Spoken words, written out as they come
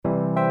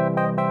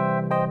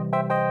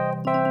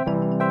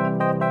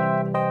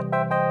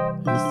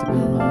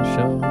Mind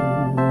Show.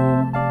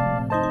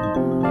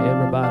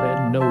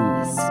 Everybody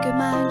knows. It's the Good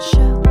Mind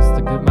Show. It's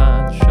the Good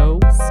Mind Show.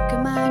 It's the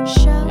Good Mind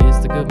Show. It's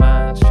the Good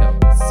Mind Show.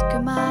 It's the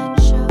Good Mind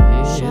Show.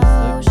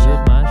 It's the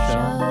Good Mind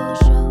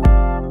Show.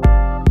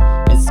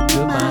 It's the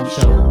Good Mind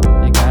Show.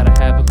 You gotta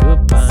have a good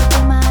It's the mind.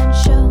 Good Mind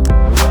Show.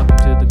 Welcome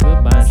to the Good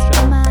Mind It's the Good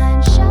Show.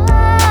 Mind Show.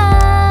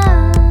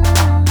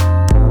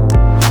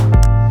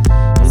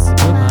 It's the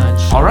Good Mind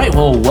Show. All right,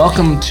 well,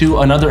 welcome to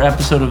another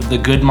episode of the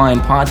Good Mind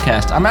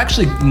Podcast. I'm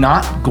actually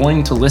not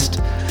going to list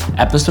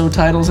episode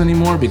titles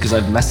anymore because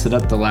I've messed it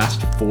up the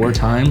last 4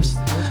 times.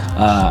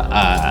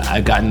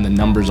 I've gotten the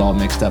numbers all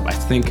mixed up. I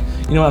think,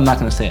 you know what, I'm not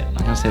going to say it. I'm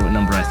not going to say what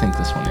number I think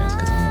this one is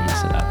because I'm going to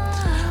mess it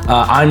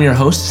up. I'm your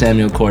host,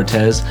 Samuel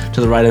Cortez. To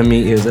the right of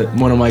me is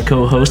one of my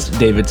co-hosts,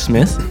 David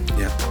Smith.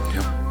 Yep.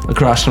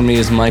 Across from me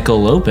is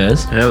Michael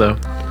Lopez. Hello.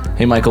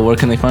 Hey, Michael, where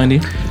can they find you?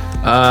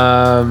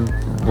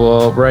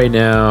 Well, right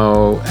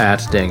now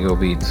at Dango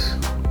Beats.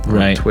 On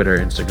Right. Twitter,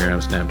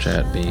 Instagram,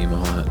 Snapchat, Beam,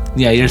 all that.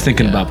 Yeah, you're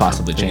thinking about I'm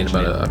possibly thinking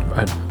changing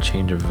about it. a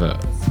change of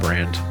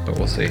brand, but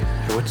we'll see.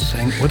 What's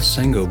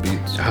Sango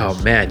Beats? Oh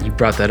man, you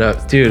brought that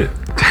up, dude.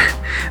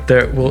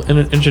 We'll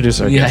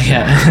introduce our guest.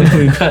 Yeah.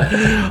 We've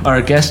got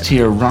our guest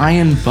here,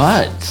 Ryan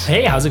Butt.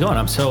 Hey, how's it going?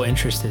 I'm so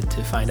interested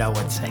to find out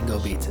what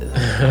Sango Beats is.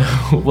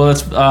 Well,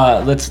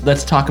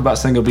 let's talk about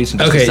Sango Beats in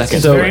just Okay, a second.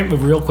 It's so-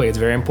 real quick, it's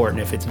very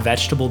important if it's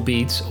vegetable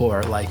beats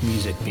or like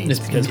music beats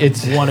because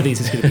it's- one of these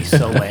is going to be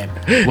so lame.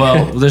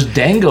 Well, there's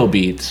Dango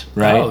Beats,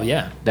 right? Oh,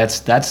 yeah.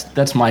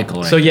 That's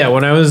Michael. Right? So yeah,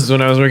 when I was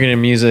working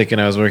in music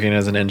and I was working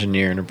as an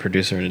engineer and a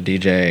producer and a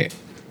DJ,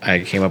 I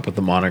came up with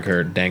the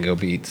moniker Dango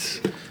Beats,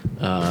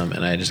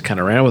 and I just kind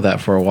of ran with that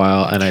for a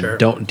while. And Sure. I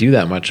don't do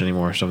that much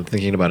anymore, so I'm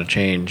thinking about a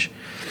change.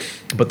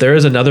 But there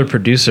is another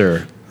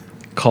producer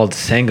called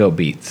Sango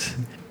Beats,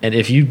 and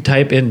if you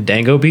type in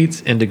Dango Beats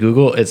into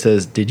Google, it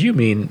says, "Did you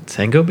mean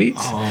Sango Beats?"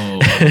 Oh,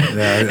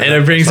 And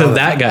it brings up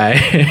that guy.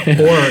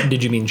 Or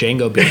did you mean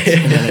Django Beats?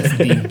 And then it's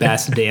the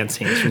best dance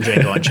scenes from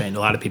Django Unchained. A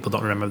lot of people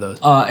don't remember those.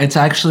 it's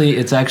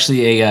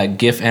actually a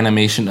GIF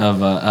animation of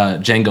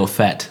Django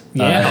Fett.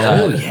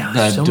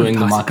 So doing many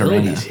the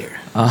Macarena. possibilities here.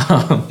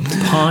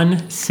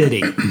 Pun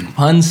City,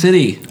 Pun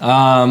City.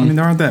 I mean,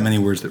 there aren't that many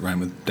words that rhyme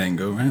with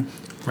dango, right?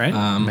 right?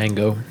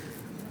 Mango.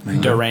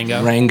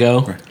 Durango,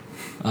 Rango.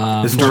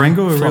 Is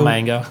Durango a real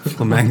Flamingo.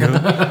 Flamingo?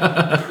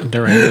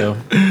 Durango.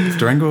 Is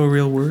Durango a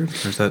real word?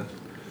 Or is that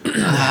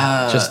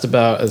Just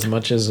about as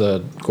much as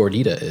a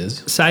gordita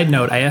is. Side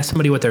note, I asked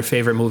somebody what their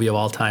favorite movie of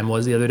all time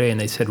was the other day, and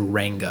they said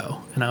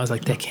Rango. And I was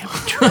like, that can't be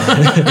true.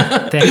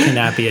 That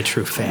cannot be a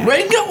true fact.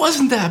 Rango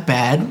wasn't that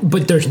bad.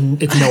 But it's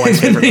no one's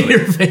favorite movie.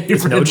 Your favorite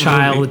It's no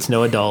child, movie. it's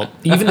no adult.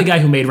 Even the guy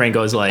who made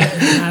Rango is like,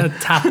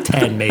 top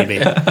 10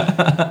 maybe.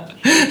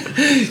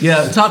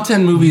 Yeah, top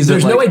 10 movies.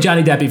 There's that, no like, way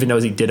Johnny Depp even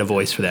knows he did a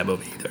voice for that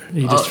movie either.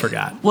 He just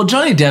forgot. Well,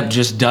 Johnny Depp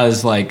just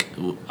does like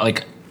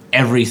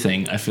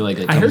everything. I feel like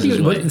it I heard comes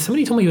his way.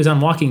 somebody told me he was on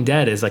Walking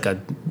Dead as like a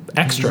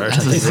extra or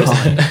something.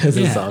 As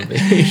a Yeah.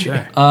 zombie.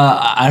 Sure.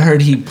 I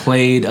heard he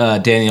played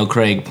Daniel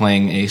Craig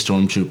playing a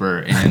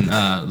stormtrooper in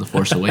The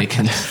Force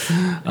Awakens.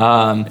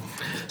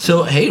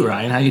 So hey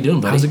Ryan, how you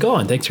doing, buddy? How's it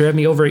going? Thanks for having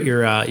me over at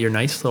your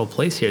nice little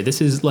place here.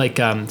 This is like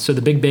so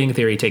the Big Bang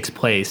Theory takes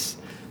place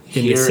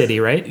in Here- the city,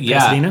 right? Yeah.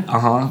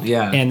 Pasadena?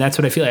 Yeah. And that's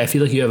what I feel like. I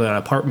feel like you have an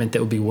apartment that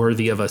would be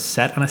worthy of a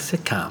set on a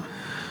sitcom.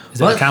 Is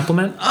that What? a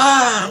compliment?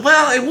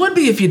 Well, it would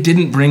be if you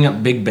didn't bring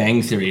up Big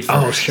Bang Theory first.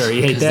 Oh, sure.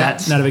 You hate 'cause that?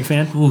 that's- Not a big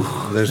fan?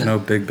 there's no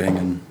Big Bang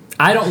in?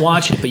 I don't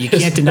watch it, but you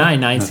can't deny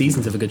 9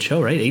 seasons of a good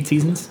show, right? 8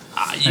 seasons?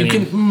 You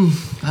can.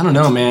 I don't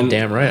know, man.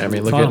 Damn right. I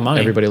mean, look a lot at of money.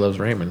 Everybody Loves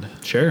Raymond.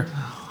 Sure.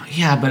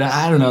 Yeah, but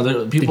I don't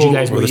know. People. Did you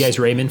guys, were you guys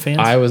Raymond fans?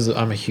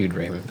 I'm a huge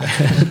Raymond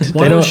fan.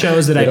 One of those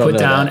shows that I don't put know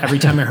down that. every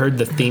time I heard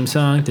the theme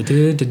song.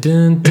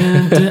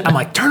 Dun-dun-dun-dun-dun. I'm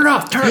like, turn it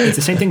off, turn it. It's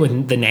the same thing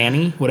with The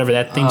Nanny, whatever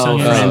that theme song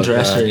is. Fran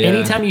Drescher, yeah.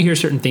 Anytime you hear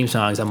certain theme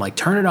songs, I'm like,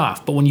 turn it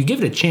off. But when you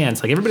give it a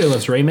chance, like Everybody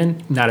Loves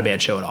Raymond, not a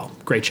bad show at all.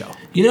 Great show.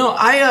 You know,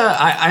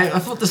 I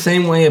felt the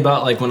same way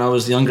about like when I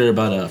was younger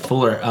about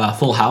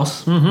Full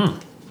House. Mm-hmm.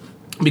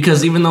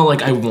 Because even though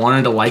like I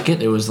wanted to like it,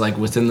 it was like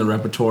within the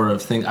repertoire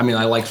of things. I mean,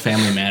 I liked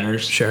Family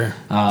Matters. Sure.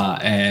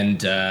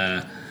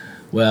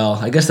 Well,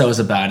 I guess that was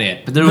about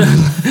it. But there was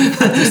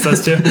Just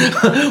those two.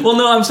 well,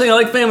 no, I'm saying I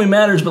like Family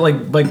Matters, but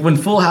like when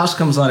Full House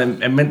comes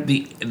on,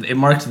 it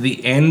marked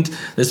the end.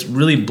 This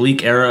really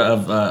bleak era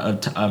of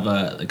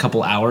a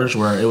couple hours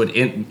where it would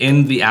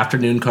end the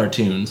afternoon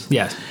cartoons.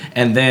 Yes.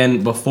 And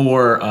then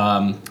before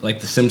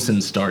like The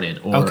Simpsons started,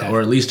 or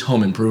at least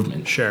Home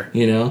Improvement. Sure.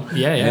 You know.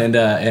 Yeah,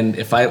 yeah. And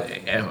if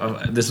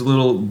this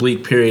little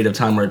bleak period of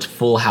time where it's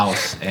Full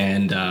House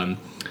and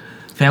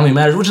Family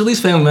Matters, which at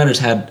least Family Matters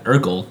had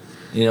Urkel.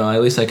 You know,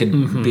 at least I could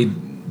be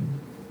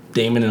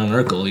Damon and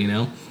Urkel, you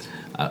know?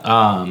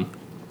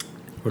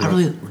 What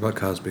about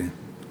Cosby?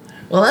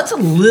 Well, that's a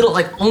little,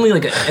 like, only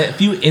like a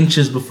few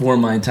inches before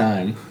my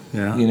time.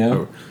 Yeah. You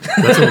know?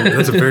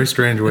 That's a very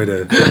strange way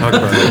to talk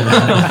about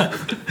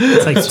it.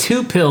 It's like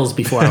 2 pills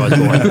before I was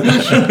born.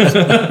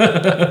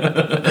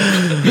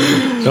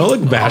 Don't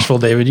look bashful,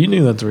 David. You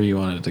knew that's where you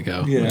wanted to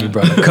go. Yeah. When you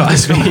brought up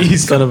Cosby, you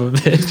son of a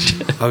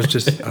bitch.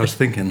 I was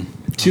thinking.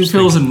 Two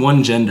pills and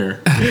one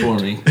gender for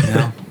me.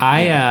 Yeah.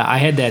 I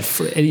had that.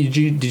 Did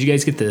you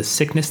guys get the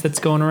sickness that's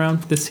going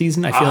around this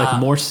season? I feel like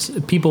more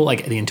people,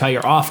 like the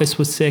entire office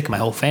was sick. My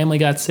whole family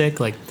got sick.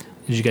 Like,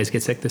 did you guys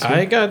get sick this week?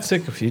 I got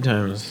sick a few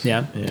times.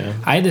 Yeah. Yeah.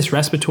 I had this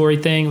respiratory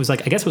thing. It was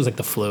like, I guess it was like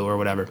the flu or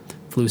whatever,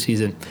 flu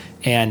season.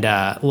 And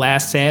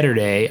last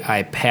Saturday,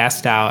 I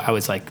passed out. I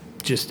was like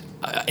just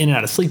in and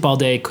out of sleep all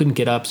day, couldn't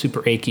get up,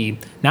 super achy,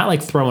 not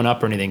like throwing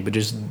up or anything, but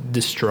just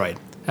destroyed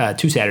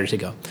 2 Saturdays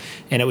ago.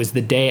 And it was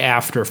the day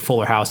after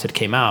Fuller House had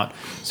came out.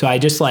 So I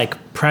just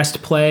like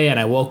pressed play and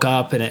I woke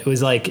up and it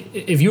was like,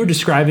 if you were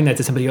describing that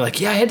to somebody, you're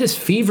like, yeah, I had this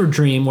fever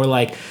dream where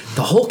like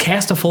the whole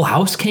cast of Full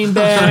House came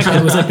back and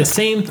it was like the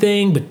same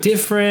thing, but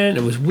different.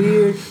 It was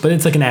weird, but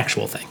it's like an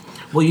actual thing.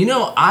 Well, you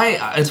know,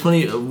 it's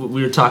funny,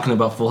 we were talking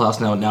about Full House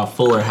now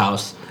Fuller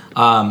House.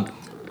 I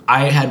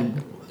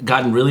had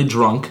gotten really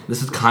drunk.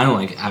 This is kind of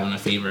like having a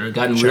fever.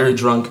 Gotten really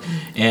drunk,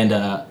 and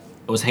I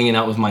was hanging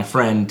out with my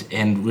friend,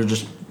 and we were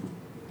just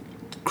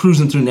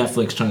cruising through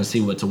Netflix trying to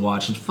see what to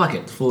watch. And fuck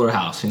it, Fuller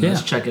House.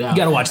 Let's check it out. You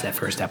got to watch that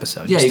first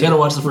episode. Yeah, just you got to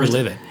watch the first.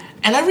 relive it.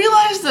 And I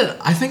realized that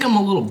I think I'm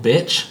a little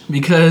bitch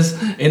because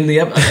and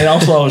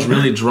also I was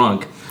really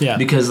drunk. Yeah.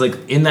 Because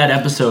like in that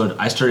episode,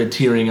 I started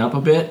tearing up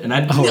a bit, and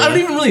I don't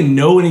even really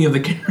know any of the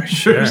characters.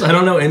 Sure. I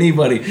don't know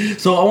anybody.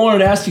 So I wanted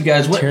to ask you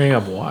guys what Tearing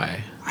up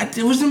why?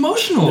 it was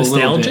emotional.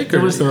 Nostalgic, a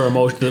or little bit. was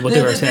emotional? What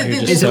they were saying?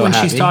 Just Is so it when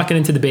happy. she's talking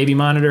into the baby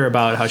monitor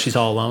about how she's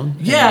all alone?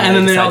 Yeah, and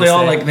then they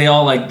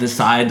all stay?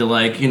 decide to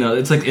like, you know,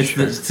 it's like it's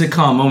the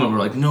sitcom moment where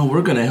like, no,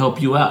 we're gonna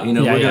help you out, you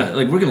know,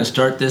 we're gonna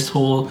start this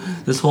whole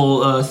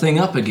thing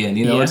up again,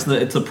 you know, Yeah.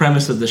 it's the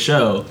premise of the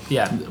show,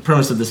 Yeah.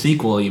 premise of the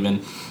sequel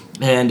even,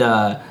 and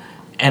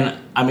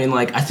I mean,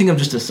 like, I think I'm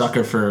just a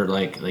sucker for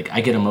like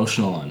I get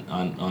emotional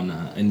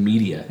on in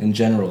media in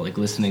general, like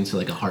listening to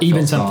like a heartfelt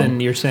Even song. something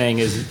you're saying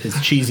is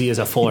as cheesy as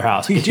a Fuller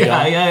House. Get you going.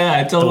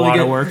 I totally The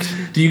get. waterworks.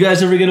 Do you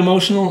guys ever get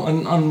emotional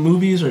on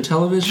movies or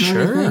television?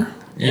 Or anything?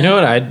 You know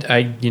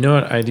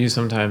what I do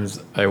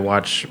sometimes? I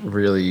watch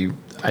really.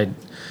 I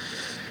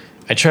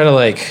try to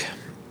like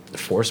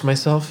force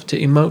myself to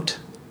emote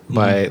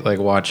by like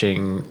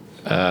watching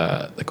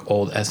like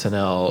old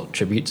SNL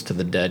tributes to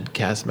the dead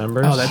cast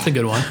members. Oh, that's a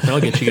good one. That'll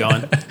get you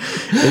going.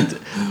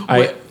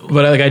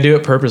 But I do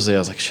it purposely. I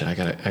was like, shit, I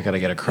gotta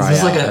get a cry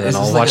this out, like a- and is then this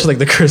I'll like watch a- like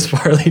the Chris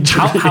Farley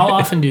tribute. How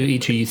often do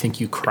each of you think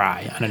you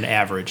cry on an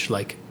average?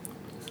 Like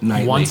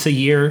Nightly. once a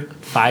year,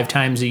 5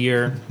 times a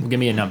year? Give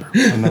me a number.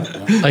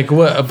 Like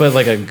what? But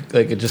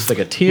just like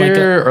a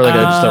tear or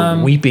just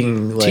a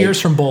weeping. Like,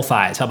 Tears from both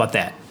eyes. How about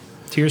that?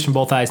 Tears from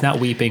both eyes, not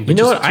weeping, but You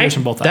know just what? tears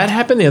from both That eyes.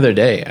 happened the other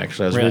day.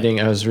 Actually, Really?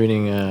 I was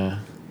reading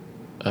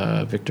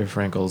Viktor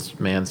Frankl's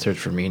Man's Search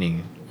for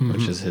Meaning,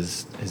 which is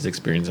his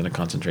experience in a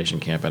concentration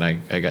camp, and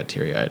I got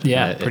teary eyed.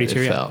 Yeah, pretty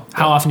teary. How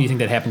often do you think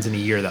that happens in a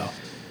year, though?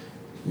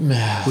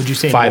 Would you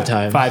say 5 more?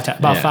 times? 5 times.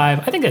 About Yeah. 5.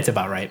 I think that's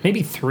about right.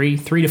 Maybe 3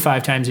 to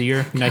 5 times a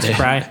year. Nice to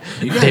cry.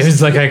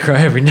 David's like, I cry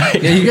every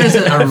night. Yeah, you guys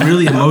are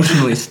really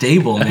emotionally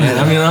stable, man.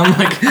 I mean, I'm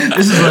like,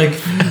 this is like,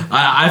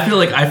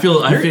 I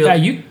feel.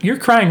 You're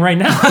crying right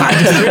now.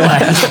 I just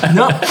realized.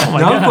 No, Oh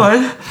my no,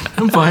 God.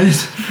 I'm fine.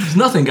 It's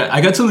nothing.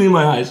 I got something in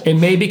my eyes. It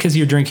may be because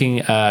you're drinking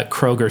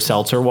Kroger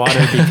seltzer water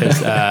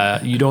because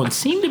you don't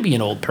seem to be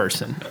an old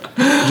person.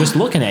 Just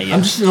looking at you.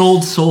 I'm just an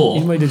old You soul.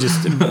 might have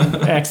just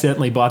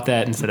accidentally bought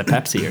that instead of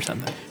Pepsi or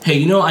something. Hey,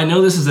 you know, I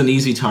know this is an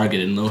easy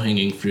target and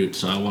low-hanging fruit,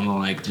 so I want to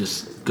like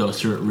just go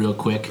through it real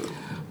quick.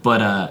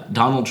 But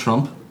Donald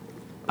Trump,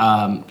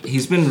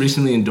 he's been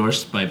recently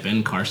endorsed by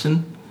Ben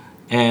Carson,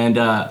 and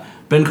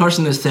Ben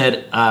Carson has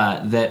said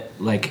that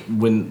like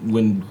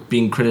when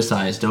being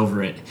criticized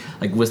over it,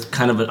 like with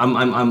kind of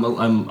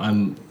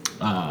I'm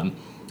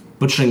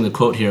butchering the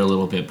quote here a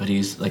little bit, but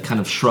he's like kind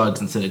of shrugs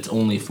and said it's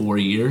only 4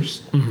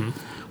 years,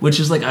 which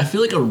is like I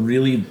feel like a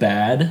really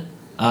bad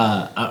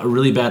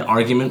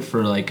argument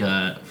for like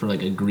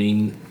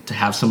agreeing to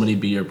have somebody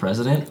be your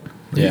president.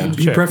 Yeah.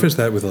 You Sure. preface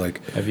that with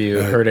like, Have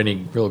you heard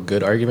any real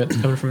good arguments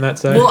coming from that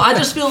side? Well, I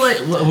just feel like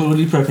what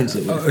do you preference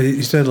it with?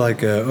 he said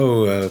like,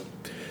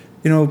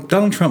 you know,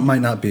 Donald Trump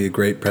might not be a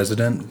great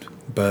president,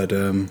 but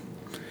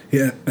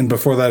yeah. And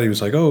before that, he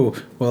was like, oh,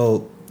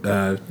 well,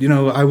 you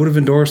know, I would have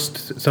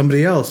endorsed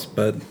somebody else,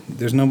 but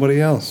there's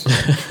nobody else.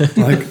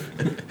 Like,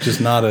 just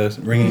not a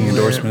ringing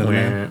endorsement of the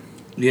man.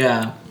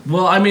 Yeah.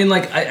 Well, I mean,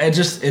 like, I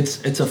just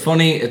it's a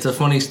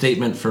funny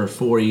statement for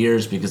 4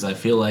 years because I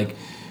feel like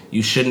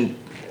you shouldn't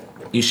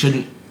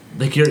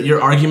like your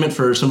argument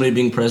for somebody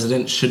being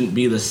president shouldn't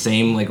be the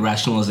same like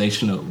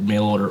rationalization a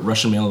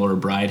Russian mail order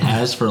bride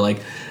has for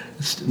like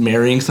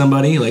marrying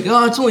somebody. Like,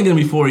 oh, it's only gonna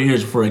be 4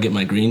 years before I get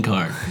my green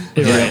card.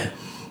 Right.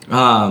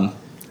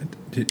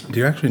 Do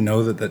you actually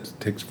know that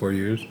takes 4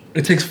 years?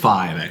 It takes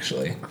 5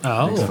 actually.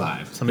 Oh, It takes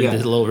 5. Somebody Yeah.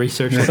 did a little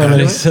research.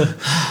 Somebody's,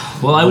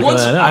 Well, I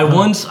that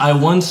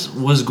up, once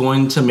was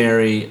going to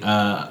marry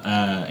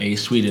a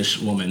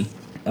Swedish woman,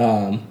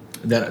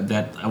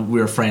 that we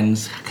were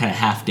friends, kind of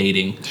half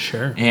dating.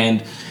 Sure.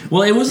 And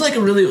well, it was like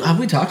a really. Have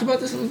we talked about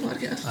this on the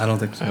podcast? I don't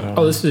think so.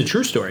 Oh, this is a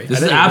true story.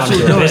 This I is thought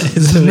you absolutely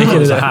wanted to make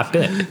it as a hot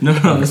bit. No,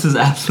 this is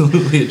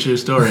absolutely a true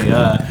story.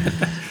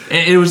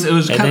 It was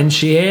And kind then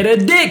she had a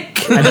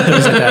dick. I thought there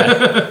was like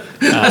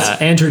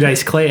a Andrew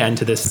Dice Clay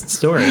onto this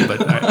story, but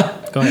all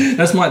right, go ahead.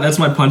 That's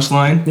my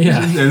punchline.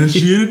 Yeah. And then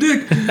she had a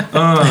dick.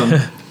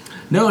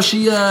 No,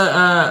 she.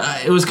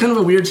 It was kind of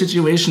a weird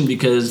situation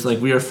because like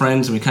we were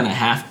friends and we kind of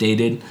half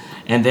dated,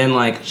 and then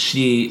like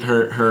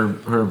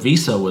her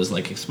visa was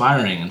like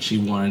expiring and she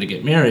wanted to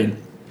get married.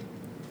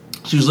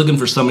 She was looking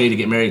for somebody to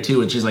get married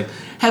to, and she's like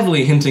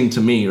heavily hinting to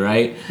me,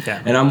 right?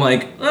 Yeah. And I'm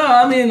like,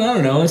 oh, I mean, I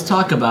don't know. Let's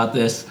talk about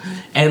this.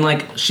 And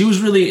like, she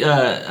was really,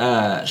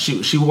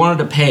 she wanted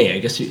to pay. I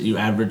guess you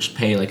average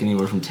pay like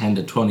anywhere from $10,000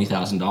 to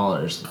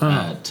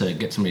 $20,000 to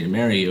get somebody to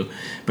marry you.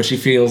 But she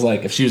feels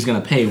like if she was gonna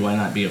pay, why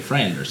not be a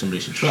friend or somebody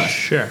she trusts?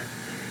 Sure.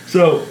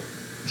 So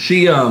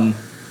she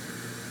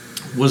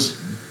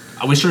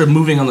we started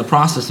moving on the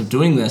process of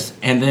doing this,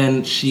 and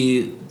then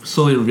she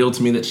slowly revealed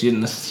to me that she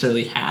didn't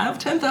necessarily have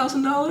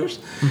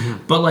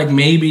 $10,000, but like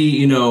maybe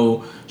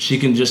she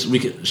can just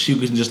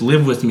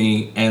live with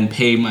me and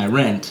pay my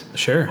rent,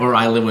 Sure. or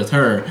I live with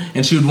her,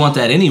 and she would want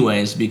that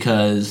anyways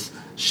because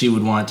she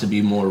would want it to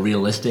be more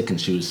realistic,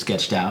 and she was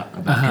sketched out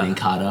about getting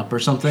caught up or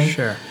something.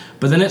 Sure.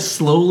 But then it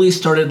slowly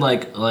started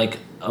like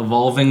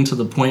evolving to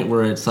the point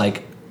where it's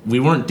like we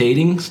weren't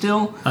dating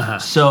still,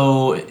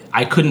 so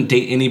I couldn't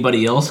date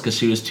anybody else because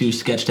she was too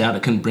sketched out. I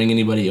couldn't bring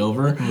anybody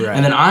over. Right.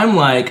 And then I'm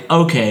like,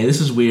 okay, this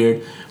is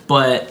weird,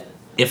 but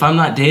if I'm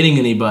not dating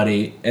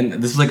anybody, and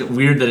this is like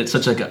weird that it's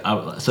such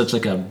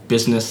like a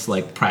business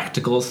like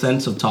practical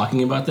sense of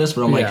talking about this,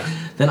 but I'm like,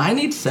 then I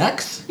need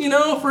sex,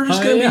 if we're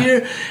just gonna be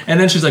here. And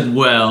then she's like,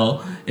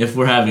 well, if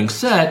we're having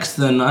sex,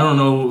 then I don't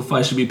know if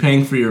I should be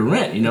paying for your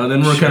rent,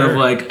 then we're kind of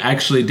like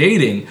actually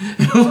dating.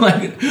 And I'm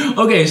like,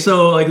 okay,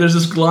 so like there's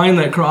this line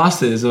that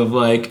crosses of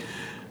like,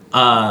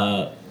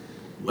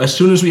 as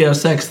soon as we have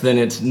sex, then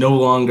it's no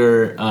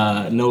longer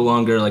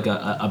like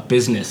a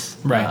business,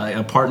 Right.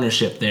 A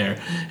partnership there,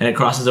 and it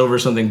crosses over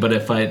something. But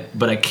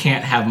I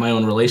can't have my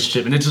own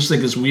relationship, and it's just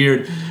like this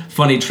weird,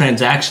 funny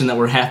transaction that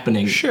we're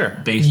happening. Sure.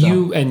 Based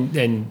you on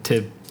and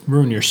to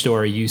ruin your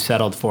story, you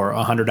settled for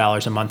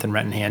 $100 a month in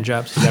rent and hand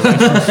jobs. Is that right?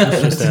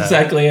 Just that's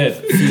exactly it.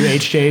 few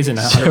HJs and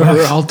Sure,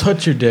 $100. I'll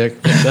touch your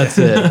dick. That's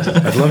it.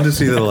 I'd love to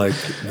see the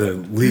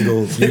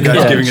legal, you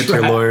guys giving it to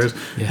your lawyers.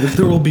 If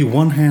there will be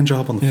one hand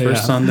job on the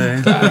first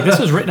Sunday. Like, this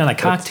was written on a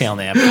cocktail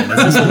napkin.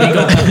 Is this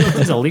illegal? Is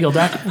this a legal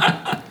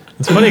document?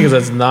 It's funny because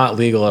that's not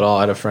legal at all.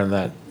 I had a friend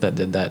that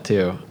did that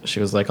too.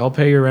 She was like, I'll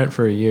pay your rent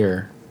for a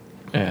year.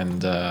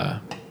 And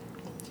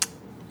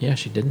yeah,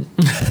 she didn't.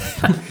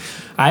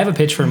 I have a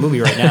pitch for a movie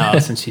right now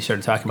since you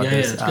started talking about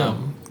Yeah, this. let's go.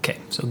 Okay,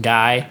 so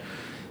guy,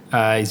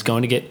 he's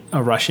going to get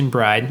a Russian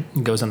bride,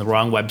 goes on the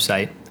wrong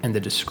website, and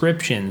the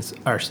descriptions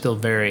are still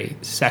very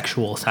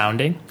sexual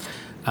sounding.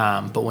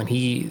 But when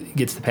he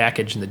gets the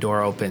package and the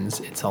door opens,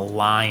 it's a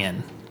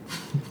lion.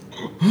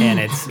 And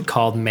it's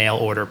called Mail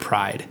Order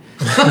Pride.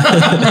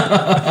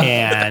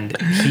 And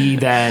he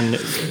then,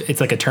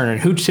 it's like a Turner and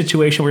Hooch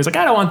situation where he's like,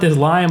 I don't want this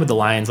lion, but the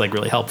lion's like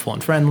really helpful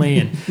and friendly.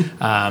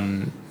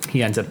 And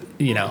he ends up,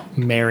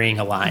 marrying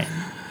a lion.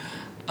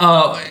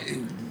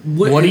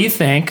 What do you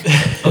think?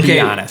 Okay. Be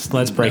honest.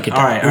 Let's break it down.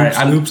 All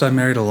right. Oops, I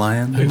married a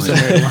lion.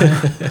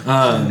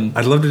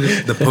 I'd love to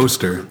just the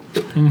poster.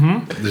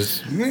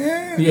 Just,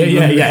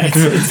 Yeah.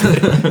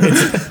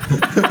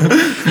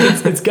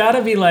 It's got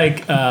to be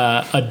like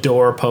a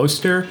door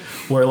poster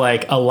where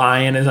like a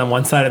lion is on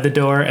one side of the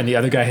door and the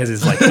other guy has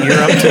his like ear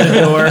up to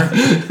the door,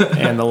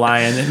 and the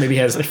lion maybe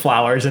has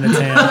flowers in its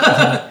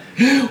hand.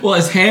 Well,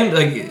 his hand,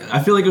 like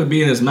I feel like it would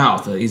be in his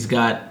mouth. He's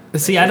got.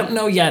 See, I don't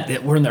know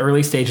yet. We're in the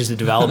early stages of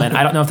development.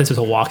 I don't know if this was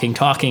a walking,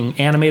 talking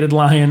animated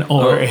lion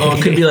or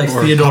it could be like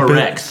Theodore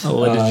Rex. a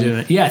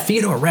legitimate. Yeah,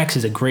 Theodore Rex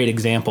is a great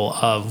example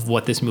of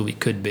what this movie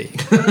could be.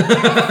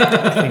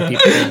 I think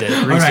people need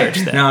to All right,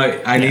 research that. now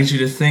I need you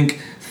to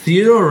think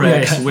Theodore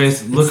Rex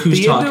with Look It's Who's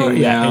Theodore- Talking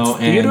yeah, Now it's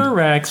Theodore and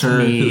Rex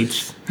Turner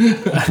meets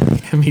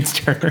meets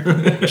Turner.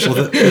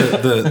 well,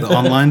 the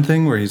online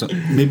thing where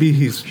maybe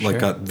he's like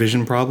got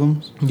vision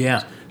problems.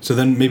 Yeah. So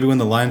then maybe when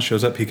the lion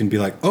shows up, he can be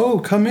like, "Oh,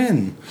 come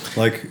in!"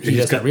 Like He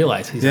doesn't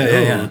realize. He's Yeah, like,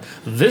 yeah,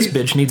 This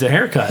bitch needs a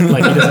haircut.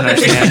 Like, he doesn't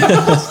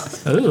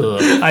understand. Ooh,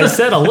 I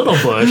said a little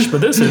bush, but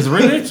this is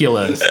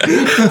ridiculous.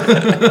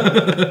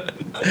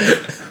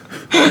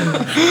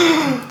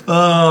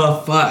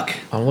 Oh fuck!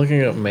 I'm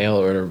looking up mail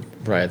order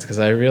brides because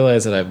I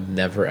realize that I've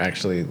never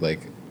actually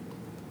looked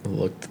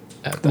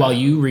at that. While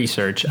you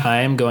research,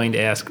 I am going to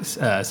ask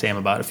Sam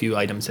about a few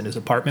items in his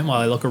apartment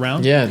while I look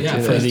around. Yeah, Yeah,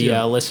 do For that.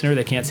 the listener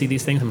that can't see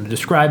these things, I'm going to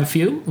describe a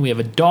few. We have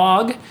a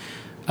dog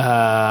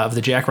of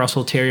the Jack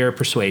Russell Terrier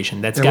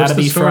Persuasion. That's Yeah, got what's to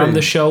the be story? from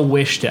the show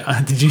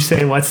Wishdown. Did you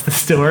say what's the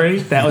story?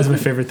 That was my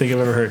favorite thing I've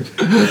ever heard.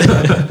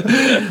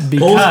 Both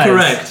Because-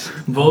 correct.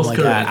 Both Oh my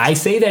correct. God. I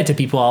say that to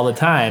people all the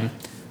time.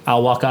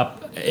 I'll walk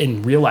up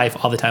in real life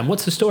all the time.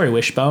 What's the story,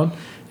 Wishbone?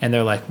 And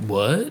they're like,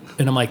 what?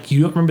 And I'm like,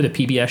 you don't remember the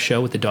PBS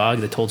show with the dog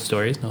that told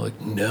stories? And they're like,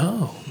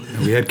 no.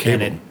 We had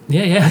cable. And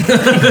yeah.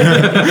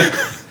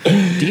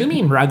 Do you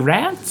mean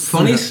Rugrats?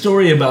 Funny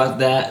story about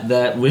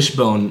that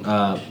Wishbone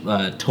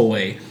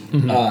toy.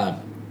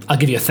 I'll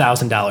give you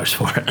 $1,000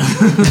 for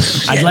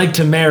it. I'd like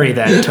to marry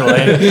that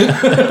toy.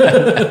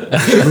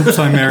 Oops,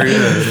 I married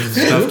a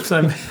stuffed Oops,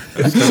 I'm.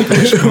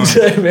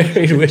 wishbone. I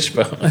married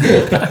Wishbone.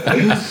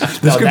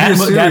 No,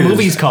 that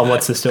movie's called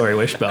What's the Story,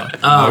 Wishbone.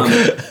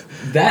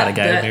 That, a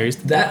guy who marries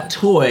the that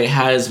toy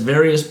has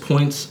various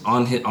points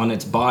on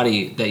its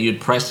body that you'd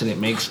press and it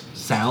makes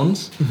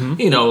sounds.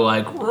 You know,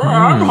 like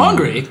I'm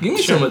hungry. Give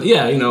me some of I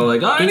need a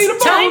It's bone.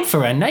 time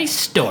for a nice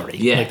story.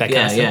 Yeah, like that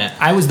kind of yeah, stuff.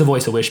 yeah. I was the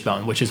voice of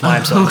Wishbone, which is why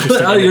I'm so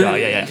interested in the dog.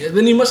 Yeah.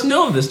 Then you must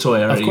know this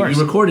toy already. course.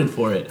 You recorded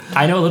for it.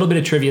 I know a little bit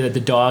of trivia that the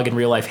dog in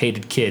real life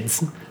hated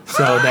kids.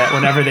 So that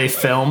whenever they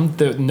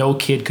filmed, no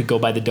kid could go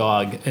by the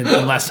dog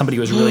unless somebody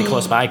was really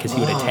close by because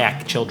he would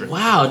attack children.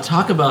 Wow,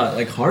 talk about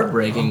like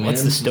heartbreaking, man.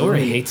 What's the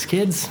story? Hates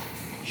kids?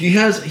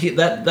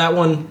 That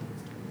one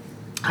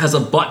has a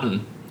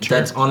button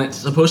that's on it,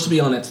 supposed to be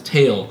on its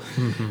tail,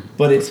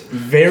 but it's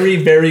very,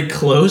 very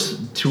close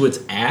to its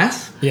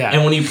ass. Yeah.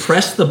 And when you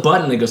press the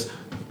button, it goes,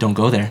 "Don't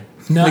go there."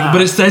 No.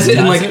 But it says it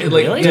in Does it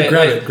really? yeah,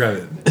 Grab like- it, grab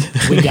it.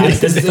 We got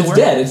it. Does it still It's work?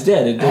 dead. It's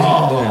dead. It doesn't.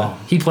 Oh,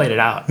 he played it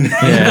out.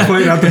 Yeah.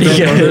 Point out the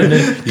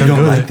you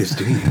don't like this,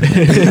 do you?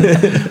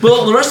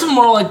 Well, the rest of them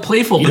are all like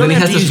playful, You but then don't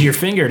he have has to use this your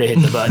finger to hit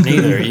the button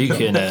either. You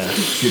can.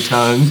 your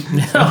tongue.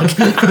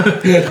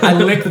 I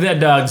licked that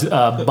dog's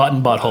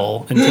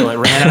butthole until it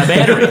ran out of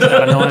battery.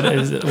 I don't know what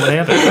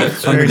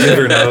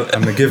happened.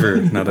 I'm the giver,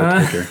 not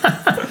a taker.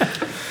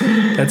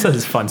 That's a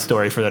fun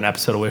story for an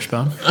episode of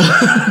Wishbone.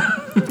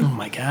 Oh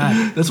my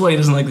god. That's why he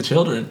doesn't like the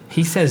children.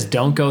 He says,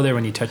 "Don't go there"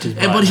 when you touch his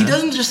butt. But he huh?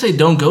 doesn't just say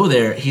 "don't go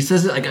there." He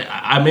says it like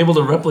I'm able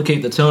to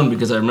replicate the tone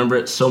because I remember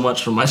it so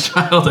much from my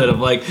childhood. Of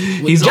like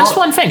he's just all-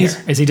 one finger.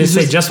 he's- Is he just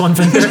say just one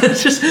finger?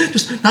 just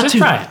not Just two.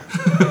 try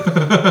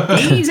it.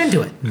 He's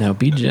into it. Now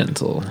be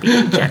gentle.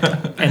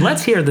 Gentle. And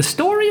let's hear the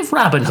story of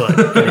Robin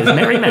Hood and his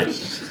merry men.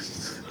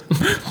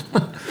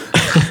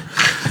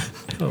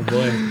 Oh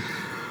boy.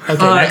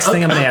 Okay, next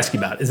thing I'm going to ask you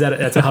about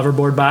that's a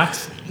hoverboard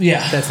box.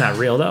 Yeah. That's not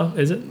real though,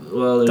 is it?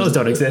 Well, there's Those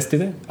don't exist, do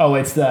they? Oh,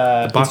 it's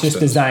box it's just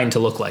does. designed to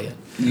look like it.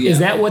 Yeah. Is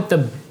that what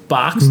the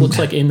box looks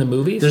like in the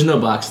movies? There's no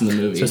box in the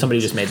movie. So somebody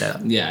just made that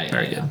up. Yeah,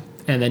 Very yeah. good.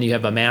 And then you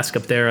have a mask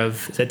up there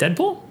of, is that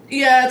Deadpool?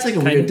 Yeah, it's like a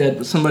weird of.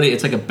 dead. Somebody.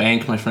 It's like a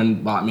bank. My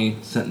friend bought me,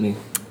 sent me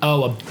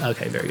Oh,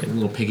 okay, very good. a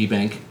little piggy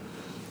bank.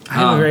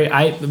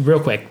 I have real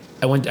quick.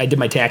 I did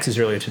my taxes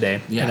earlier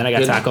today, Yeah, and then I got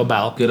good. Taco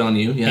Bell. Good on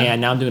you. Yeah.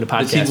 And now I'm doing a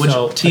Let's podcast. see, which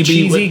So a TB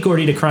cheesy what-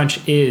 Gordita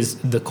Crunch is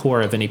the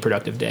core of any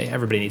productive day.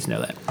 Everybody needs to know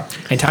that.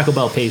 And Taco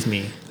Bell pays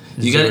me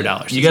you $0.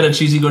 got you got a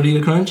cheesy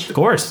gordita crunch? Of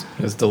course.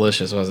 It was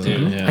delicious, wasn't it?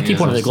 Yeah, I keep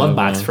one in the it was glove so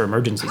box good. for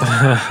emergencies.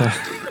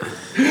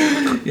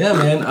 Yeah,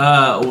 man.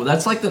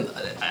 That's like the.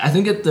 I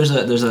think there's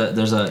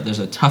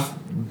a tough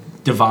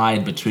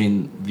divide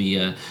between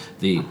the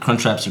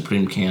Crunchwrap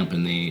Supreme camp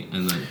and the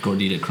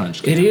Gordita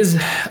Crunch camp. It is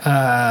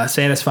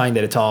satisfying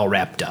that it's all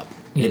wrapped up.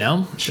 You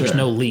know, sure, there's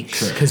no leaks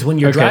sure. because when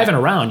you're Okay. driving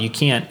around, you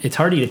can't. It's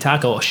hard to eat a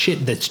taco.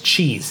 Shit, that's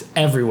cheese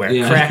everywhere.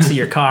 Yeah. Cracks of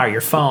your car, your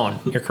phone,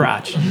 your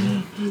crotch.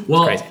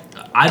 Well, crazy.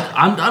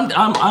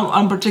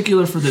 I'm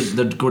particular for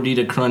the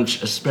Gordita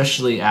Crunch,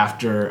 especially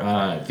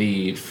after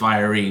the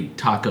fiery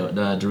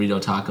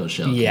Dorito taco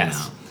shell. came Yes,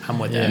 out. I'm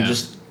with Yeah. that.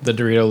 Just The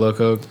Dorito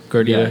Loco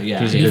Gordita. Yeah,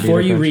 cheesy yeah. Gordita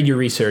Before you crunch. read your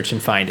research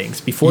and findings,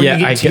 before Yeah,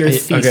 you get to your okay,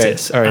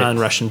 thesis all right. on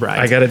Russian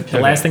brides, I gotta- the okay.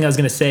 last thing I was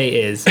going to say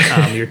is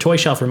your toy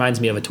shelf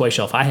reminds me of a toy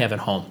shelf I have at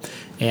home.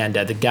 And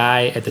the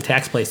guy at the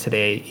tax place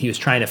today, he was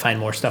trying to find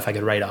more stuff I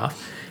could write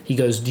off. He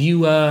goes, "Do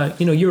you,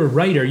 you're a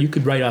writer. You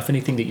could write off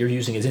anything that you're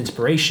using as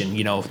inspiration,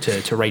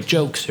 to write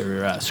jokes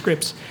or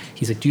scripts."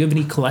 He's like, "Do you have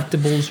any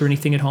collectibles or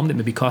anything at home that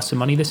maybe cost some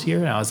money this year?"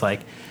 And I was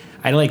like,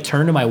 I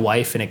turned to my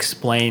wife and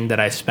explained that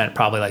I spent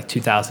probably like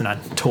 $2,000 on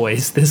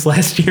toys this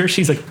last year.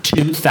 She's like,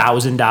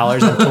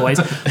 $2,000 on toys.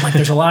 I'm like,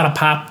 there's a lot of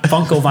Pop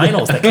Funko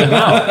vinyls that came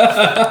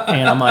out,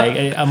 and I'm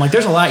like,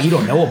 there's a lot you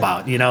don't know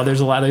about. There's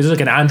a lot. There's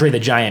like an Andre the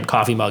Giant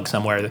coffee mug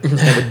somewhere that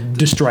would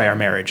destroy our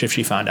marriage if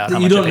she found out how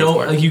you much don't I paid know,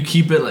 for it. like you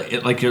keep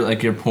it like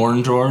your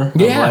porn drawer. of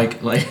Yeah.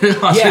 like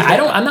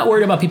Yeah, I'm not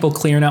worried about people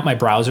clearing out my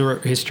browser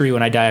history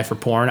when I die for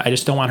porn. I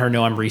just don't want her to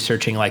know I'm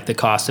researching like the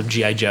cost of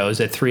GI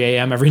Joes at 3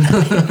 a.m. every night.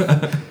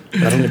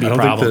 That's going to be I don't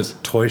problems,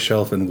 think the toy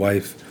shelf and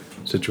wife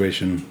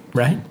situation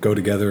right? go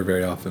together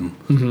very often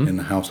in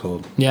the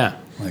household. Yeah,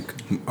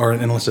 Or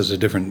unless it's a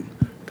different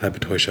type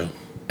of toy shelf.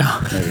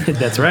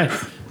 that's right.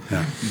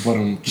 Yeah.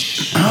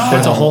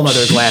 That's a whole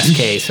nother glass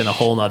case and a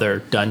whole nother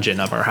dungeon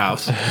of our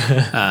house.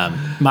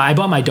 I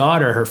bought my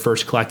daughter her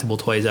first collectible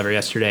toys ever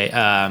yesterday.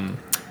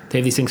 They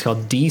have these things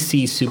called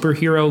DC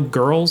Superhero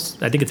Girls.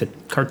 I think it's a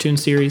cartoon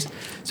series.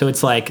 So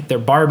it's like they're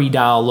Barbie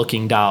doll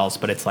looking dolls,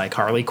 but it's like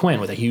Harley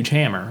Quinn with a huge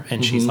hammer.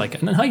 And she's like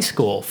in high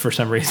school for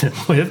some reason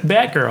with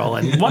Batgirl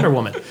and Wonder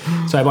Woman.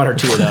 So I bought her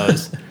 2 of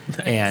those.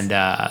 and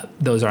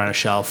those are on a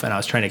shelf. And I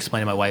was trying to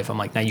explain to my wife, I'm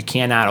like, now you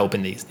cannot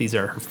open these. These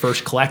are her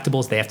first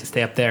collectibles. They have to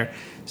stay up there.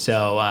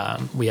 So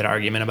we had an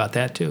argument about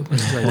that too.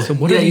 She's like, so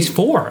what are these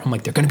for? I'm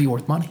like, they're going to be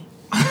worth money.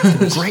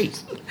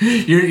 Great.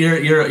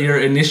 You're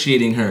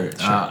initiating her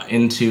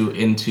into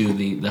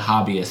the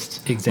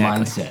hobbyist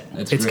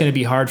mindset. It's going to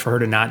be hard for her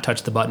to not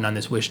touch the button on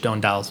this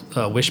Wishbone doll's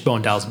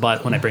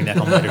butt when I bring that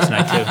home later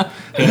tonight too.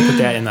 I'm going to put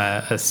that in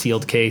a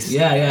sealed case.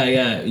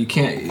 Yeah. You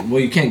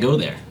can't go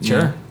there.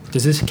 Sure.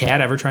 Does this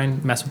cat ever try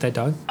and mess with that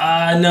dog?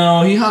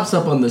 No, he hops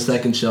up on the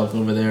second shelf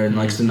over there and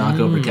likes to knock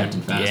over Captain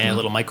Phasma. Yeah, a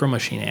little micro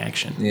machine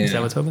action. Yeah. Is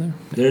that what's over there?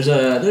 There's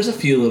a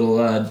few little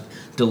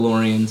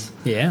DeLoreans.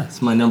 Yeah.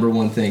 It's my number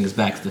one thing is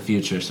Back to the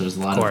Future, so there's a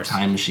lot of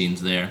time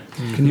machines there.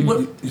 Can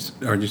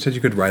you said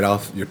you could write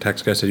off, your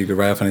text guy said you could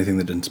write off anything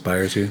that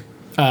inspires you?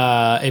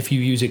 If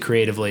you use it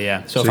creatively,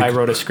 yeah. So if I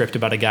wrote a script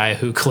about a guy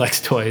who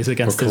collects toys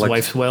against his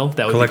wife's will,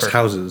 that would collects be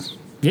perfect. houses.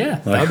 Yeah,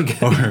 that would be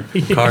good.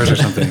 Or cars or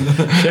something.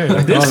 Sure.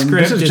 This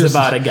script is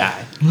about a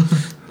guy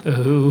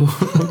who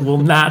will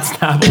not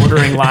stop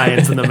ordering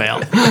lions in the mail.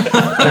 They're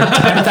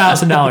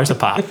 $10,000 a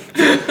pop.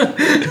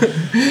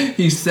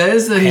 He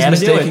says that he's I had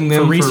to do mistaking it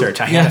them for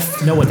research. I had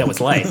to know what that was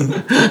like.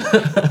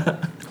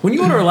 When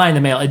you order a lion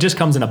in the mail, it just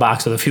comes in a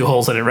box with a few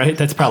holes in it, right?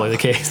 That's probably the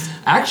case.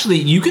 Actually,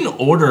 you can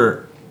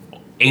order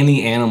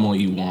any animal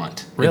you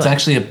want. Really? It's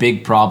actually a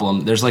big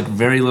problem. There's like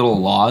very little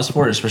laws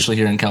for it, especially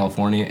here in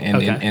California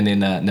and in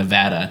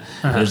Nevada.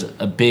 There's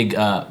a big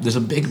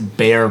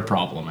bear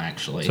problem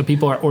actually. So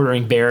people are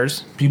ordering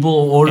bears.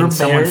 People order and bears.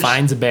 Someone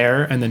finds a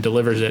bear and then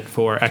delivers it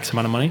for X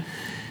amount of money.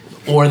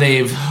 Or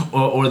they've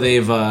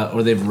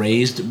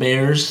raised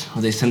bears,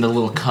 or they send a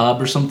little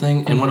cub or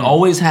something. And what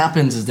always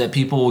happens is that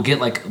people will get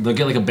like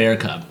a bear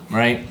cub,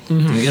 right?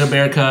 And they get a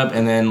bear cub,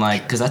 and then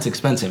because that's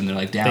expensive, and they're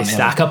like, damn. They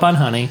stock up on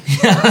honey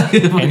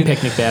and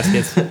picnic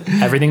baskets,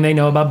 everything they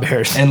know about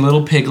bears, and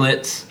little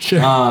piglets.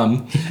 Sure.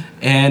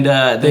 And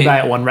they buy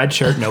it one red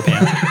shirt, no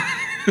pants.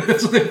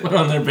 That's what they put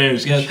on their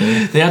bears. Yeah,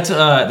 Sure. they had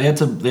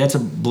to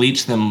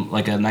bleach them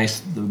like a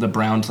nice the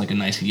brown to like a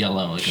nice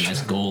yellow, like a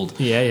nice gold.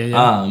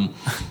 Yeah.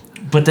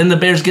 But then the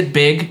bears get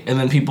big, and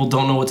then people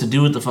don't know what to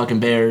do with the fucking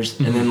bears.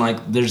 And then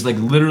there's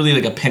literally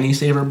a penny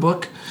saver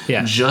book,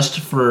 just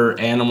for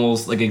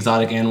animals, like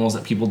exotic animals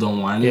that people don't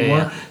want anymore.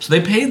 Yeah. So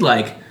they paid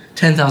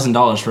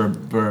 $10,000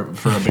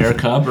 for a bear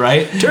cub,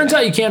 right? Turns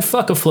out you can't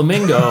fuck a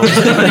flamingo. Does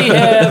anybody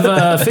have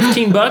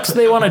 $15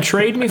 they want to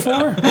trade me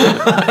for?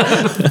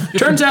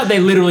 Turns out they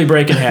literally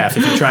break in half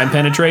if you try and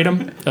penetrate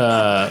them.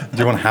 Do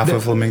you want half a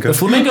flamingo? The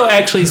flamingo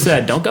actually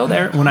said, "Don't go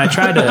there." When I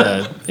tried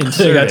to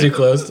insert They got it. too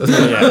close.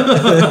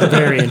 Yeah,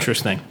 very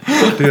interesting.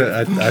 Dude,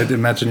 I'd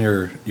imagine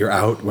you're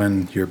out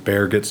when your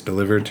bear gets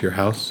delivered to your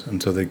house,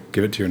 and so they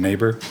give it to your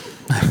neighbor.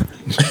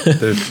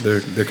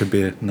 there could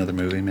be another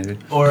movie, maybe.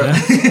 Or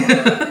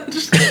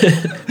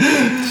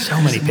So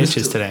many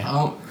pitches today.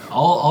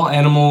 all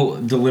animal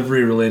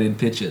delivery related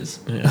pitches.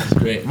 Yeah, that's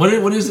great.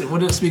 What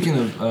is speaking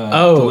of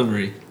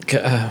delivery?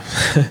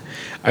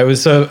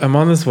 I'm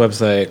on this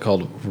website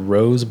called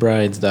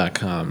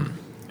rosebrides.com,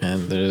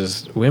 and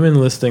there's women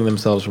listing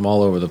themselves from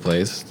all over the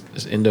place.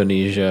 There's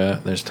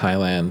Indonesia, there's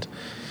Thailand,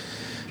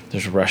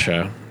 there's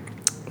Russia,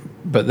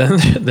 but then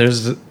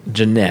there's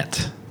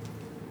Jeanette,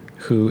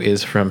 who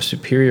is from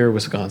Superior,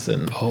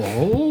 Wisconsin.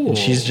 Oh. And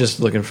she's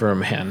just looking for a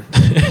man.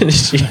 And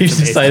she's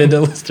decided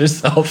to list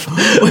herself.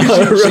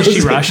 Is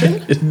she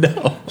Russian?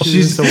 No.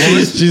 She's a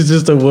woman? She's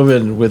just a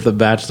woman with a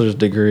bachelor's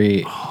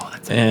degree. Oh,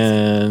 that's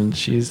and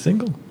she's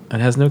single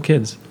and has no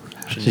kids.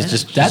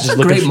 That's a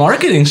great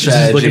marketing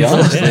strategy,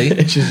 honestly.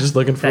 She's just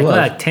looking for like,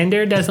 love. look,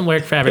 Tinder doesn't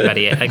work for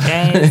everybody,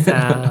 okay?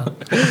 So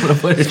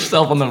Put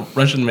yourself on the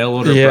Russian mail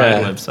order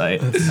bride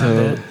website. That's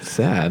so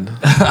sad.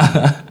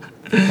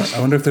 I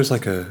wonder if there's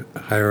a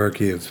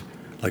hierarchy of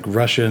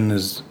Russian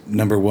is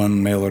number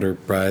one mail order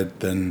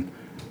bride, then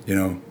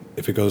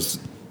if it goes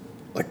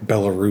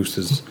Belarus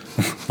is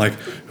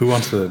who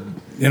wants to,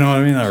 you know what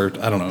I mean, or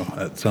I don't know,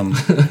 at some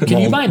can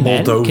you buy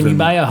men? Moldovan. Can you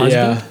buy a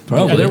husband? Yeah,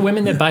 probably. Are there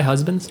women that buy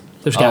husbands?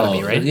 There's gotta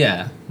be, right?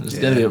 Yeah, there's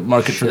gotta be a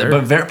market for that,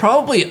 Sure. but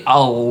probably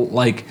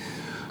a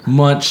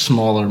much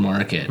smaller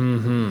market.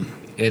 Mm-hmm.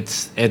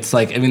 It's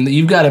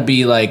you've got to be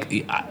you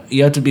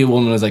have to be a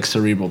woman with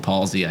cerebral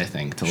palsy, I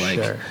think, to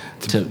Sure.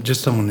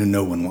 just someone who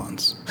no one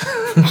wants.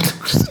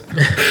 just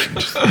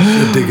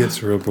dig at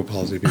cerebral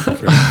palsy people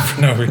for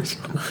no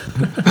reason.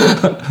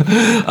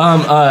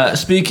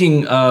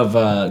 Speaking of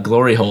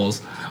glory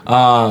holes,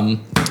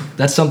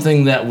 that's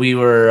something that we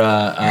were.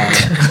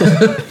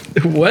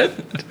 What?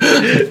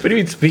 What do you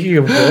mean, speaking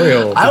of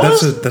royal?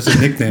 That's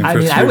a nickname for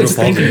I cerebral was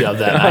palsy. thinking of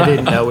that. I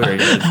didn't know we were going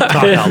to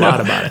talk a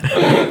lot about it.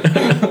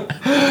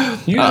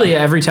 Usually,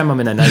 every time I'm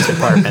in a nice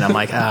apartment, I'm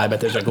like, I bet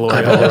there's a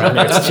glory hole around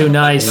here. It's too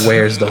nice.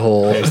 Where's the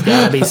hole? There's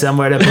gotta be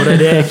somewhere to put a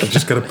dick.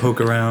 Just gotta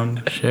poke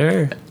around.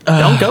 Sure.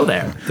 Don't go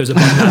there. There's a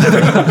button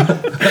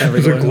on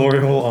every There's a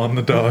glory hole on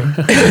the dog.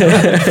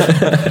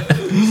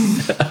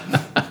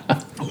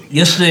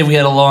 Yesterday we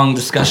had a long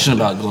discussion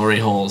about glory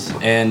holes,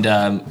 and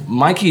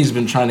Mikey's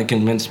been trying to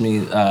convince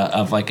me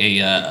of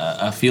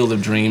a Field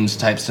of Dreams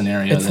type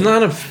scenario. It's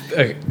not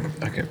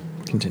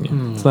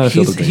continue. It's not a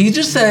field of He dreams.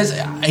 just says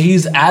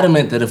he's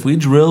adamant that if we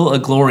drill a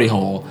glory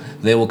hole,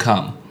 they will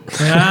come.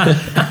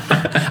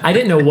 I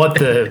didn't know what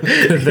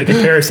the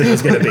comparison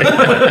was going to be.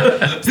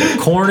 Is there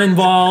corn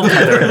involved?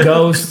 Are there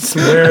ghosts?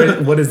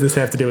 What does this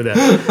have to do with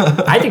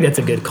that? I think that's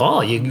a good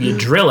call. You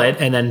drill it,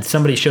 and then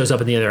somebody shows up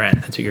at the other end.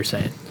 That's what you're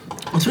saying.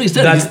 That's what he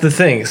said. That's the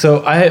thing.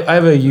 So I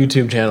have a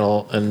YouTube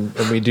channel, and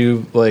we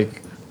do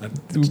like I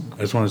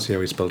just want to see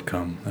how he spelled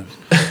cum.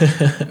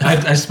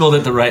 I spelled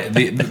it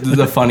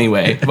the funny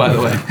way, by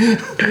the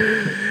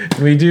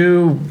way. we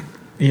do,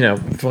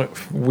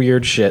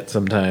 weird shit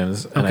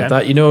sometimes. And Okay. I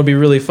thought, what would be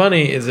really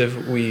funny is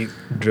if we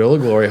drill a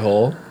glory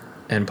hole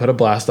and put a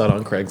blast out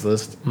on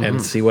Craigslist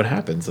and see what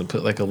happens, and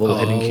put like a little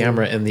hidden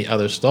camera in the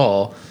other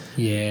stall.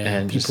 Yeah,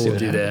 And just people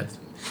see will what do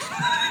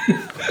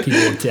that. People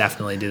will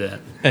definitely do that.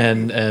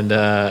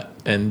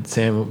 And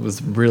Sam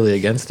was really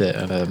against it.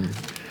 And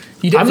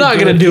You'd have I'm to not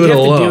gonna do you'd it have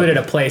to alone. do it at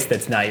a place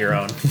that's not your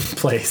own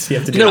place. You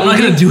have to do No, it. I'm not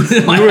gonna do it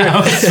in my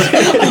house,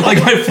 like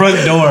my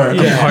front door.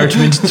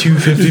 Parchment You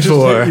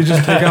 254.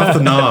 just take off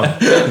the knob,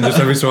 and just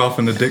every so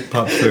often the dick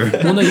pops through.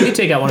 Well, no, you can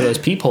take out one of those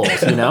peepholes,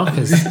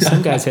 because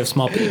some guys have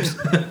small peeps.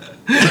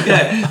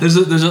 Yeah, there's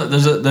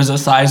a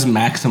size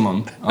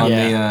maximum on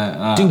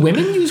the. Do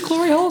women use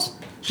glory holes?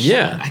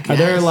 Yeah. Are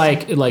there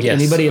like Yes,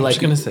 anybody I'm like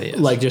just gonna say yes.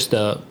 like just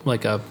a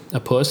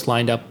puss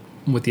lined up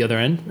with the other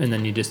end, and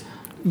then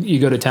you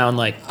go to town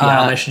like the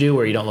Amish do,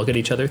 where you don't look at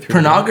each other through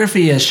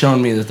Pornography has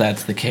shown me that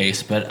that's the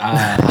case, but but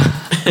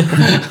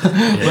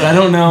I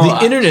don't know.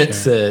 The internet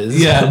says.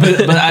 Yeah,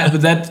 but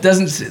that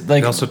doesn't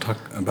like. They also talk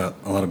a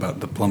lot about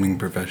the plumbing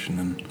profession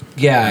and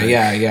Yeah.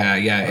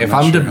 If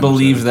not I'm sure to how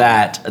believe to-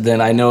 that,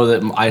 then I know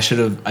that I should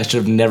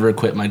have never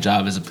quit my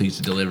job as a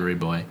pizza delivery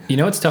boy. You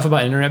know what's tough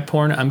about internet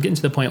porn? I'm getting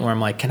to the point where I'm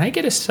like, can I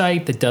get a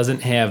site that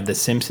doesn't have the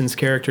Simpsons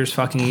characters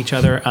fucking each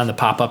other on the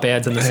pop-up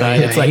ads on the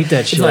side? I hate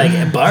that shit. It's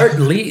like Bart,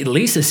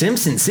 Lisa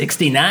Simpson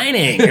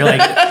 69ing. You're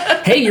like,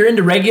 hey, you're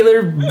into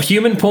regular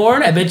human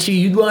porn? I bet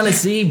you'd want to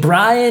see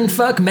Brian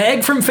fuck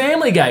Meg from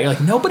Family Guy. You're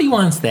like, nobody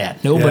wants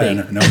that. Nobody.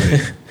 Yeah, nobody.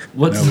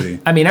 What's Nobody.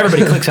 I mean,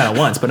 everybody clicks on it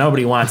once, but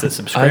nobody wants a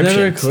I never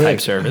subscription clicked.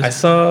 type service. I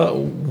saw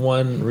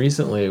one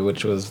recently,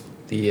 which was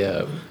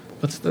the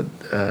what's the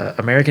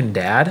American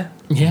Dad?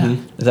 yeah.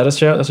 Is that a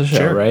show? That's a show,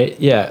 Sure. right?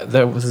 Yeah,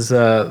 that was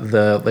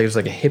there's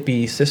like a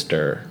hippie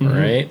sister,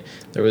 right?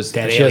 There was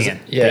That she has- alien.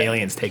 yeah. The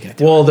alien's taking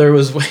it. Well, there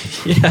was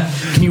yeah.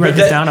 Can you write But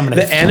this down? I'm gonna.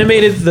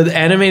 the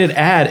animated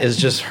ad is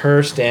just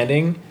her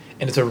standing,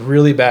 and it's a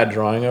really bad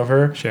drawing of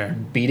her Sure.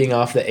 beating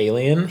off the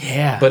alien.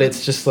 Yeah. but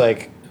it's just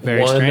like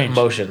Very one strange.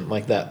 motion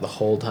like that the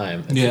whole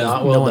time. It's Yeah.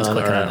 not No well one's done.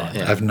 clicking or- on that.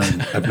 yeah.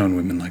 I've known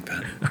women like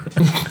that.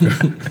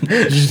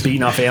 Just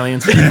beating off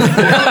aliens.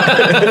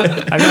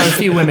 I know a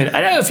few women.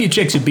 I know a few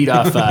chicks who beat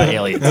off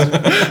aliens.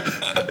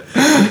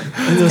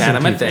 Kind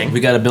of my thing. we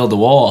got to build the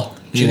wall?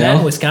 Do that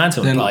in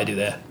Wisconsin would Then- probably do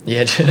that.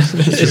 Yeah,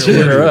 just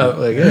hit her up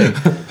like, hey.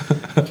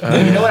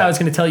 You know what I was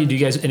going to tell you? Do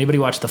you guys anybody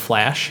watch The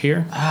Flash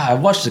here? I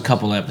watched a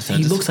couple episodes.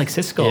 He looks like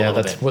Cisco a Yeah,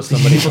 little that's bit. what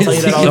somebody People tell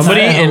you that all the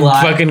somebody time. in A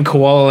lot. fucking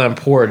Kuala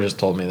Lumpur just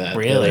told me that the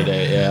Really? other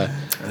day. Yeah.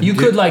 You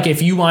could like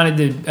if you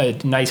wanted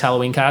a nice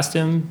Halloween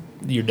costume,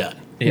 you're done.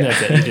 Yeah.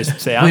 That's it. You just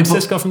say I'm Wait, but-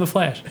 Cisco from The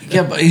Flash.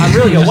 Yeah, but I'm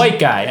really a white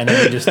guy, and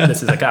then you just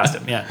this is a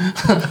costume. Yeah.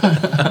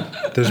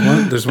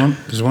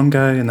 There's one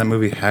guy in that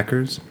movie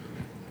Hackers.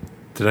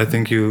 I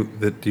think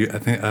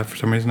for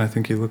some reason I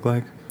think you look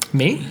like.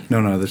 Me?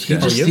 No, this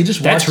guy. He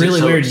just That's watched it, really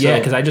so- weird. Yeah, so-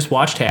 because I just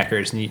watched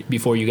Hackers, and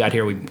before you got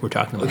here, we were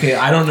talking about Okay,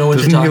 I don't know what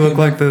Doesn't you're he talking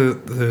look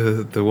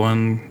about. like the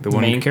one the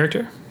main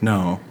character.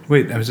 No,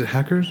 wait, is it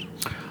Hackers?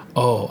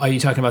 Oh, are you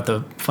talking about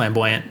the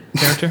flamboyant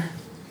character?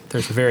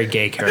 There's a very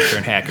gay character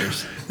in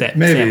Hackers that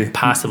Maybe. Sam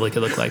possibly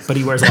could look like, but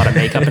he wears a lot of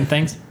makeup and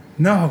things.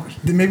 No,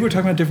 maybe we're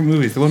talking about different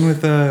movies. The one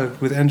with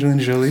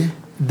Angelina Jolie.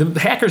 The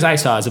Hackers I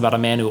saw is about a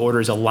man who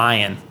orders a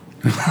lion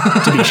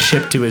to be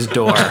shipped to his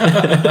door,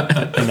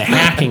 and the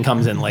hacking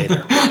comes in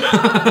later.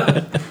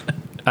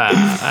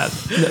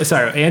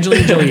 Sorry,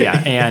 Angelina Jolie,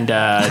 yeah, and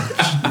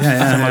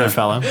some other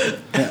fellow.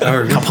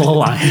 Or, Couple of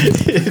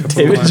lions.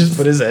 David just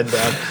put his head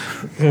down.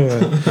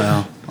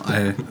 well,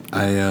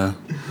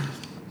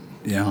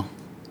 yeah,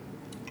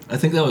 I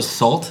think that was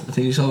Salt. I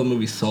think you saw the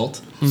movie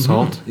Salt.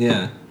 Salt.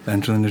 Yeah,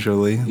 Angelina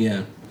Jolie.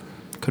 yeah.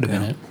 Could have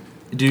been it.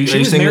 Do you, She are you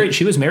was saying married.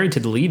 She was married to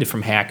the lead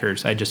from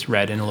Hackers. I just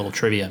read in a little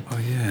trivia. Oh,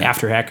 yeah.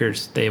 After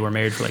Hackers, they were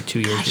married for like 2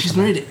 years. or she's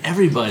something. married to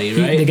everybody,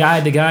 The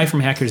right? guy from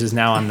Hackers is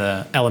now on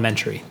the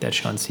Elementary that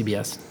show on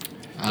CBS,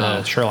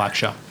 the Sherlock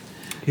show.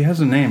 He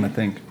has a name, I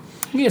think.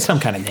 He has some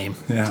kind of name.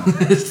 Yeah,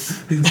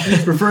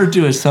 He's referred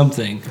to as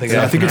something. The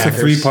guy I think from it's a Hackers.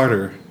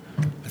 three-parter.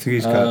 I think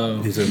he's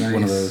got. He's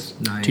one of those.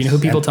 Nice. Do you know who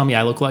people tell me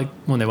I look like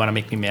when they want to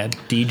make me mad?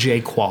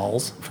 DJ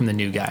Qualls from The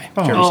New Guy.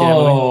 Did you ever see that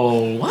movie?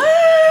 Oh,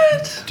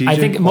 what? I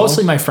think Paul?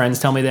 mostly my friends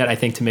tell me that. I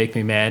think to make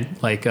me mad.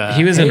 Like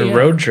He was in hey, a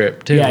road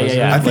trip too. Yeah, yeah, wasn't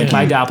yeah. he? I think Like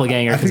my you-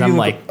 doppelganger, I because think I'm you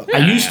like, look- I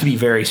used to be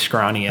very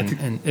scrawny,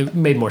 and it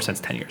made more sense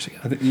 10 years ago.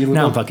 think you look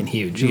Now I'm like- fucking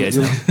huge. You guys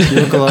know.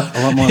 You look a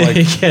lot more like.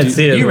 You can't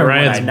see it. You but remember when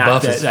Ryan's I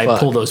buff knocked as that? I fuck.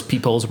 pulled those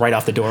peepholes right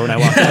off the door when I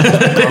walked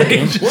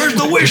out. Where's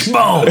the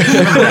wishbone?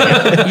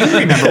 You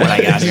remember when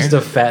I got here? Just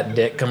a fat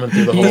dick coming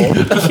through the hole.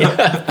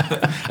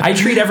 I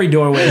treat every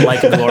doorway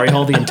like a glory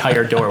hole, the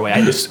entire doorway.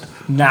 I just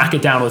knock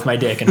it down with my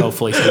dick, and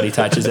hopefully somebody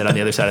touches it on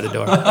the other side of the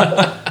door.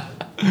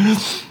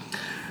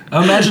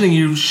 I'm imagining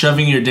you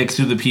shoving your dick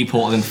through the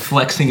peephole and then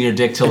flexing your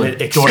dick till And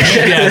the it door,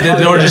 expands.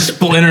 the door just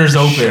splinters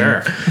open.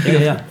 Sure.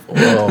 Yeah.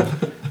 Whoa.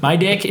 My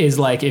dick is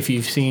like if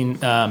you've seen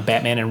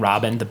Batman and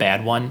Robin, the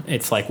bad one.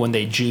 It's like when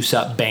they juice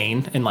up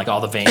Bane and like all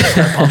the veins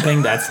start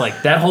pumping. That's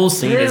like that whole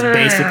scene is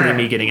basically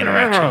me getting an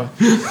erection.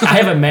 I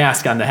have a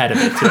mask on the head of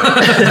it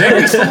too,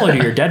 very similar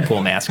to your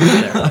Deadpool mask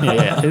right there.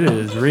 Yeah, it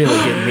is really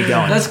getting me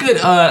going. That's good.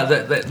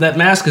 That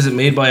mask, is it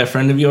made by a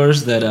friend of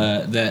yours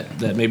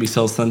that maybe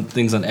sells some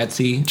things on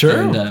Etsy?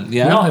 Sure. And,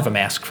 We all have a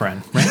mask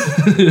friend, right?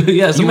 yeah.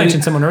 You somebody-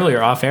 mentioned someone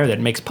earlier off air that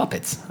makes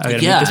puppets. I gotta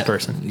meet this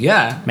person.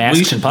 Yeah.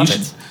 Masks and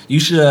puppets. You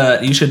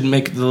should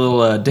make the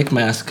little dick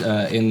mask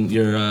in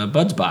your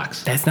Buds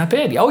box. That's not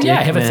bad. Oh yeah,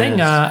 I have a thing.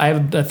 mask. I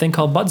have a thing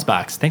called Buds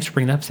Box. Thanks for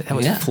bringing that up. That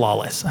was Yeah.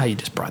 flawless. How you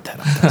just brought that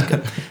up. That's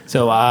good.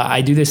 So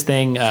I do this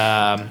thing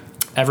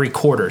every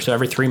quarter. So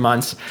every 3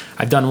 months.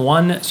 I've done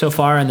one so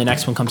far, and the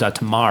next one comes out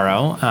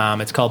tomorrow.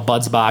 It's called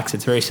Buds Box.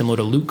 It's very similar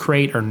to Loot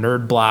Crate or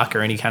Nerd Block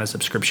or any kind of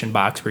subscription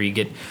box where you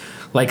get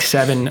like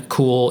 7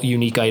 cool,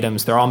 unique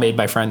items. They're all made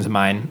by friends of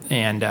mine,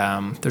 and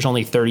there's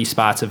only 30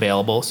 spots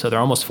available, so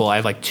they're almost full. I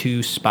have like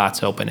 2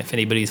 spots open. If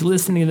anybody's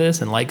listening to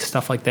this and likes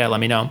stuff like that,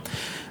 let me know.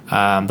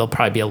 There'll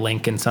probably be a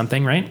link in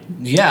something, right?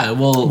 Yeah,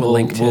 we'll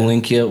link to-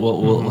 link you.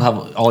 We'll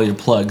have all your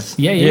plugs.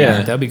 Yeah,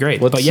 Yeah. that'd be great.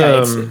 What's, but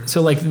yeah, it's,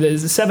 so like the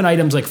 7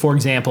 items, like for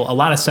example, a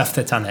lot of stuff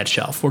that's on that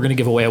shelf. We're gonna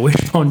give away a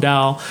Wishbone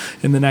doll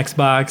in the next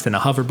box and a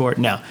hoverboard.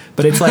 No,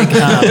 but it's like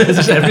It's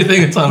just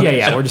everything that's on.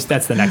 yeah. We're just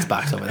that's the next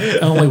box over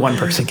there. Only one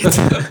person gets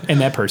it,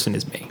 and that person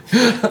is me.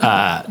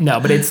 No,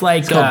 but it's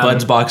like It's called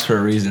Buds box for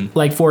a reason.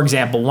 like for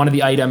example, one of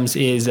the items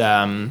is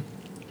a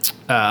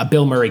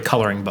Bill Murray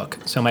coloring book.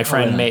 So my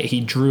friend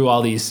he drew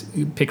all these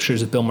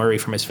pictures of Bill Murray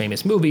from his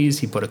famous movies.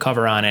 He put a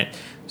cover on it.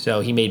 So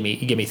he gave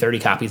me 30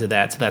 copies of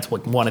that. So that's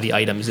what one of the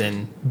items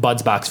in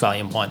Buds Box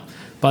Volume 1.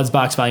 Buds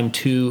Box Volume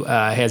 2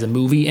 has a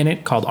movie in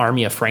it called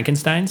Army of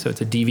Frankenstein. So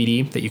it's a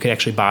DVD that you could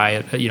actually buy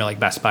at, like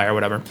Best Buy or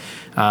whatever.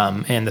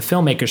 And the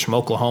filmmaker's from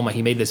Oklahoma.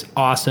 He made this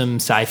awesome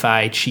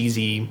sci-fi,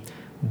 cheesy,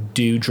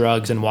 do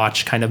drugs and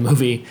watch kind of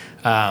movie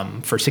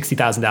for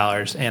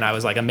 $60,000, and I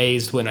was like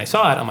amazed when I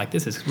saw it. I'm like,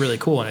 this is really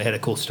cool, and it had a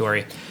cool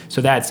story.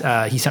 So that's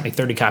he sent me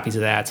 30 copies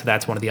of that. So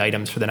that's one of the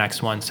items for the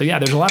next one. So yeah,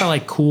 there's a lot of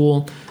like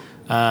cool,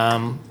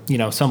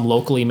 some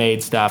locally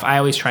made stuff. I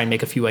always try and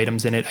make a few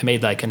items in it. I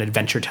made like an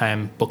Adventure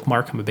Time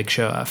bookmark. I'm a big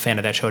fan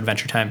of that show,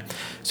 Adventure Time.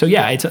 So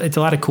yeah, it's a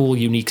lot of cool,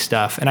 unique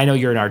stuff. And I know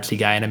you're an artsy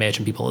guy, and I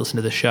imagine people who listen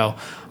to the show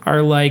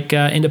are like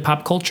into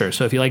pop culture.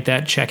 So if you like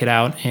that, check it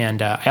out.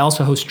 And I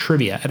also host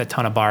trivia at a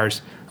ton of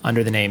bars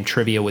under the name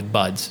Trivia with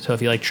Buds. So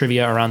if you like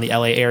trivia around the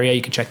LA area,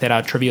 you can check that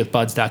out,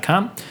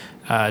 triviawithbuds.com.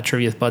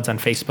 Trivia with Buds on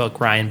Facebook,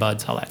 Ryan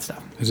Buds, all that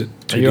stuff. Is it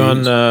Are you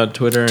on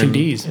Twitter and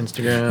 2Ds.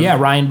 Instagram? Yeah,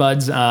 Ryan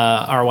Buds,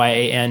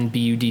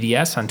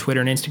 RyanBudds on Twitter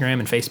and Instagram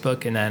and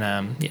Facebook, and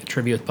then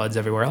Trivia with Buds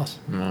everywhere else.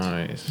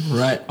 Nice.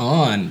 Right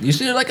on. You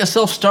see, like a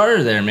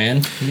self-starter there,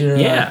 man. You're,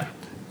 Yeah.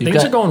 you've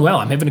Things got- are going well.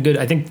 I'm having a good.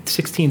 I think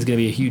 16 is going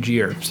to be a huge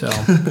year. So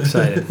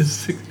excited.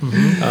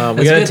 We got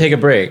to good. take a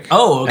break.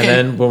 Oh, okay.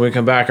 And then when we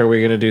come back, are we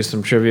going to do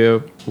some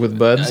trivia with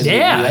Buds?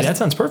 Yeah, that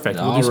sounds perfect.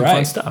 We'll do some fun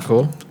Alright. stuff.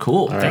 Cool.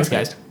 Cool. Thanks,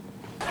 guys.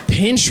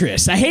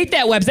 Pinterest. I hate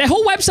that website. That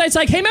whole website's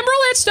like, hey, remember all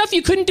that stuff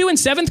you couldn't do in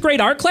 7th grade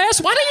art class?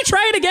 Why don't you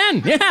try it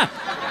again? Yeah.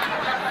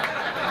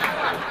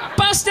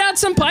 Bust out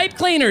some pipe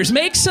cleaners.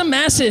 Make some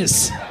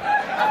messes.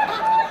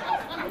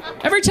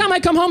 Every time I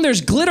come home,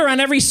 there's glitter on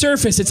every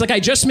surface. It's like I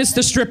just missed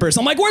the strippers.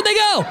 I'm like, where'd they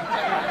go?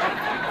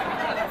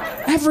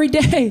 Every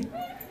day.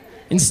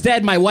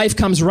 Instead, my wife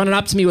comes running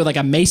up to me with like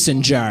a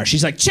mason jar.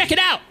 She's like, check it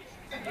out.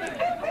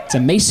 It's a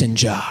mason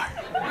jar.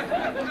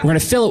 We're going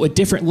to fill it with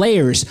different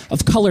layers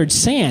of colored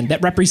sand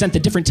that represent the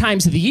different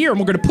times of the year, and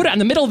we're going to put it on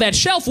the middle of that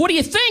shelf. What do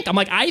you think? I'm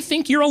like, I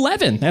think you're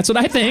 11. That's what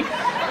I think.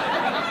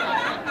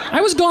 I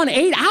was gone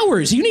 8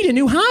 hours. You need a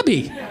new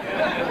hobby.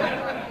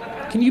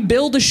 Can you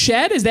build a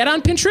shed? Is that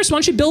on Pinterest? Why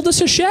don't you build us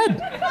a shed?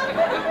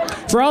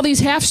 For all these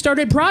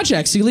half-started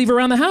projects you leave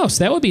around the house.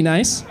 That would be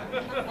nice.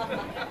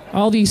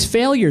 All these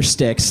failure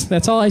sticks.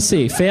 That's all I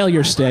see.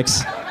 Failure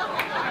sticks.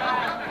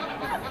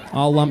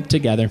 All lumped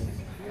together.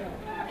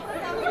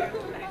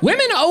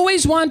 Women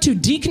always want to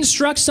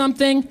deconstruct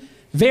something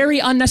very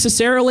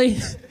unnecessarily.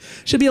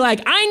 She'll be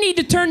like, I need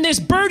to turn this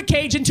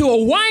birdcage into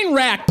a wine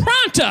rack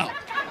pronto.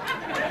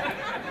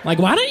 Like,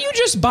 why don't you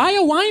just buy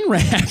a wine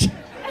rack?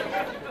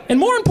 And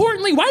more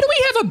importantly, why do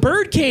we have a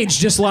birdcage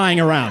just lying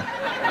around?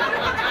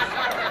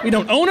 We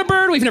don't own a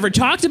bird. We've never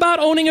talked about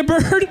owning a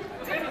bird.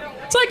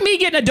 It's like me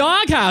getting a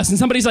doghouse and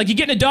somebody's like, you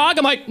getting a dog?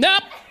 I'm like,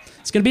 nope.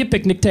 It's going to be a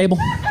picnic table.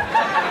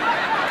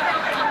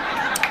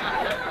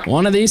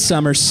 One of these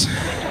summers.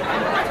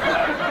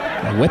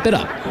 Whip it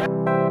up.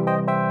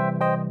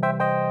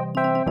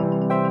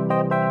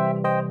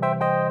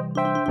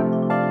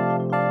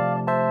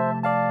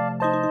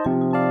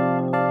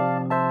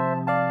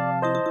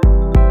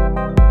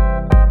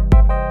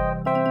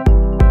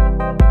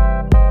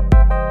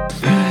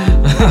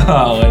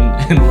 Oh,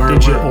 and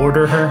Did you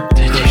order her?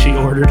 Was she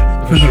ordered?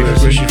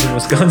 Was she from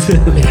Wisconsin?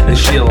 is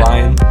she a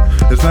lion?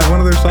 Isn't that one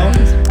of their songs?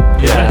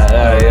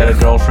 Yeah, he had a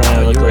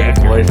girlfriend, looked you were like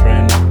a accurate.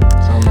 boyfriend,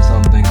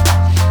 something.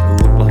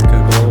 Look like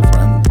a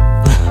girlfriend.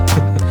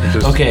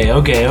 Just-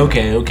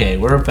 Okay.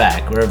 We're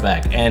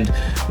back. And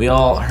we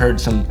all heard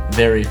some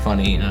very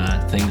funny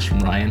things from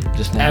Ryan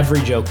just now.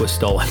 Every joke was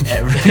stolen.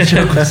 Every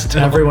joke was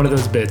stolen. Every one of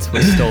those bits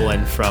was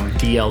stolen from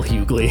D.L.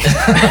 Hughley.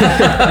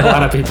 A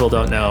lot of people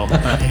don't know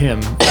him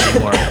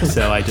anymore,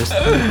 so I just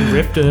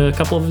ripped a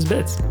couple of his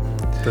bits.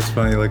 That's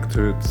funny, like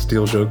to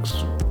steal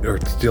jokes or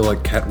steal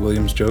like Cat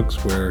Williams jokes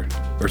or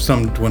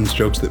someone's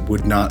jokes that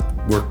would not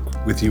work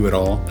with you at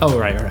all. Oh,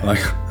 right.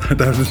 Like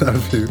that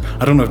would be,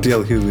 I don't know if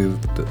DL Hughley.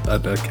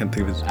 I can't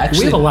think of his. Actually,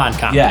 We have a lot in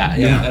common.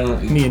 Yeah. I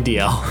don't, Me and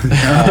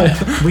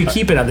DL. We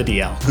keep it on the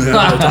DL. We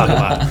talk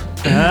about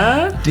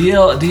it.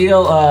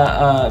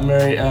 DL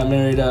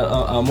married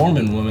a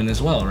Mormon woman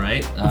as well,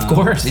 right? Of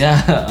course.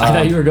 Yeah. I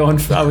thought you were going.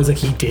 I was like,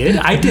 he did?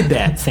 I did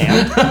that,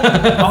 Sam.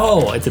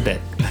 Oh, it's a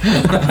bit.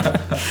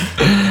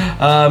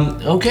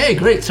 Okay,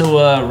 great. So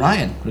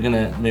Ryan, we're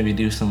gonna maybe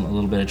do a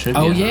little bit of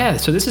trivia. Oh yeah,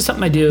 so this is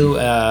something I do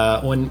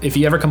if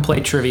you ever come play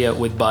trivia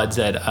with buds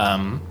at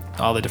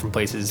all the different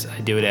places I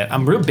do it at.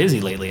 I'm real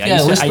busy lately.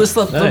 Yeah, let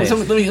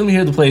me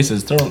hear the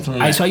places. Throw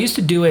them So I used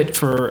to do it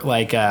for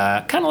like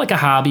kind of like a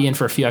hobby and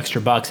for a few extra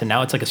bucks, and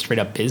now it's like a straight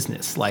up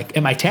business. Like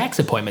at my tax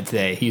appointment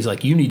today, he's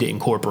like, "You need to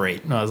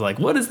incorporate," and I was like,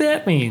 "What does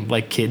that mean?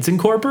 Like Kids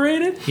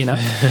Incorporated?" You know?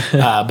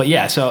 But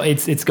yeah, so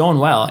it's going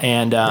well,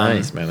 and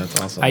Nice, man. That's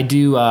awesome. I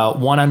do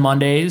one on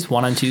Mondays,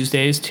 one on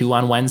Tuesdays, two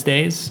on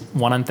Wednesdays,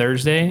 one on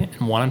Thursday,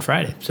 and one on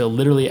Friday. So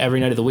literally every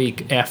night of the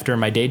week after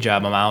my day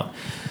job, I'm out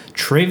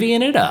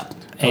triviaing it up.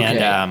 And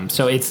Okay.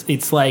 so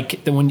it's like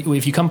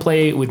if you come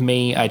play with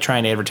me, I try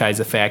and advertise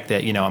the fact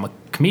that I'm a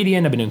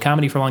comedian. I've been doing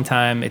comedy for a long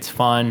time. It's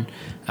fun.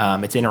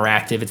 It's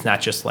interactive. It's not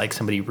just like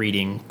somebody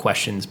reading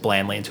questions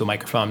blandly into a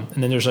microphone.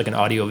 And then there's like an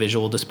audio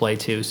visual display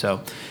too.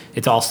 So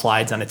it's all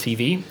slides on a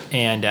TV.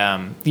 And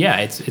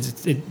it's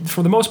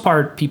for the most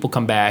part, people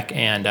come back.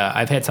 And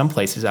I've had some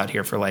places out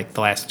here for like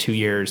the last 2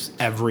 years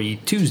every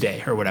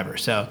Tuesday or whatever.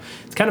 So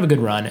it's kind of a good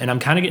run. And I'm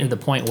kind of getting to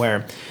the point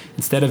where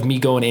instead of me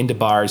going into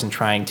bars and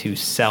trying to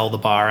sell the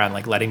bar on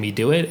like letting me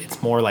do it,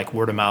 it's more like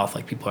word of mouth.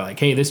 Like people are like,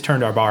 "Hey, this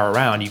turned our bar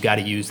around. You got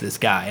to use this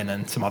guy." And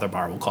then some other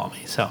bar will call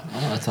me. So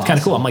that's it's kind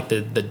of cool. awesome. I'm like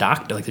the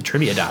doctor, like the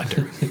trivia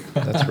doctor.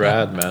 That's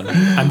rad, man.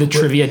 I'm the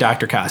trivia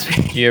Dr.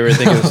 Cosby. Do you ever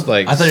think of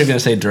like? I thought you were gonna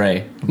say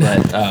Dre,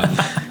 but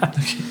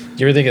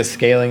Do you ever think of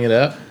scaling it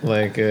up,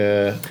 like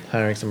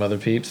hiring some other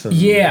peeps? And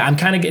Yeah, I'm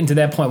kind of getting to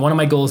that point. One of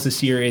my goals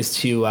this year is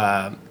to,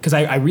 because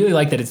I really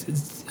like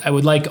that I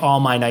would like all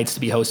my nights to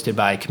be hosted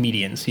by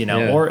comedians,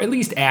 Yeah. or at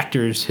least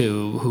actors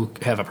who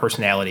have a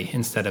personality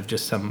instead of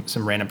just some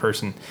random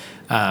person.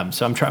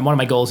 So I'm trying. One of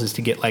my goals is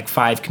to get like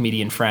 5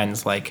 comedian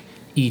friends, like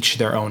each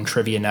their own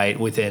trivia night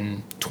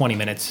within 20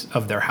 minutes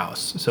of their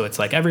house. So it's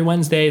like every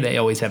Wednesday they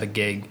always have a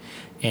gig,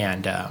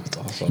 and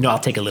awesome. I'll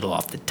take a little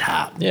off the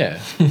top. Yeah.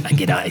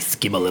 I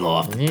skim a little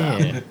off the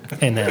Yeah.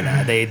 top, and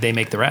then they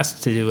make the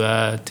rest.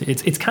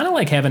 It's kind of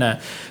like having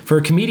for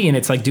a comedian,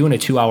 it's like doing a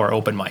 2-hour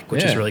open mic,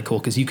 which is Yeah. really cool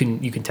because you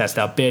can test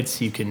out bits,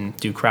 you can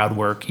do crowd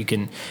work,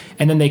 and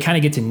then they kind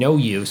of get to know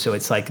you. So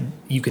it's like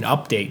you can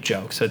update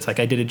jokes. So it's like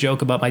I did a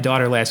joke about my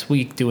daughter last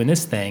week doing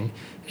this thing,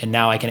 and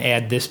now I can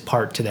add this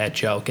part to that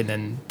joke, and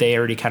then they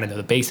already kind of know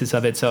the basis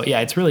of it. So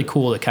yeah, it's really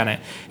cool to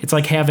it's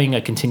like having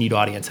a continued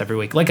audience every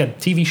week, like a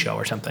TV show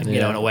or something,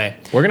 in a way.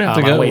 We're gonna have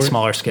to on go. a way We're-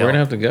 smaller scale. We're gonna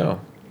have to go.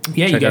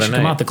 Yeah, you Check guys out a should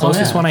come night. out. The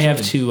closest yeah, one I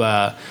have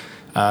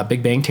to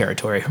Big Bang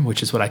territory,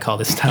 which is what I call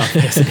this town,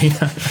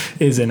 Pasadena,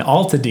 is in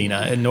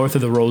Altadena, in north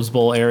of the Rose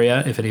Bowl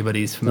area. If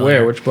anybody's familiar,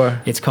 Where? Which bar?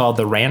 It's called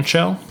the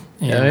Rancho.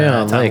 And,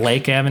 on it's on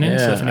Lake Avenue. Yeah,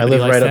 So if I anybody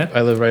live likes right that, up.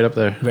 I live right up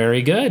there.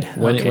 very good.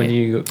 When Okay.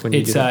 you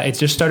It's do that? it's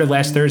just started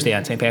last Thursday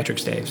on St.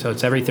 Patrick's Day, so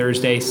it's every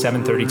Thursday,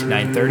 7:30 to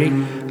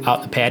 9:30, out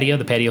in the patio.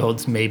 The patio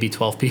holds maybe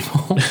 12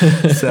 people.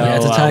 So yeah,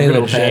 it's a tiny we're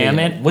little gonna jam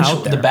patio. it Which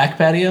out there. the back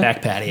patio?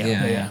 Back patio.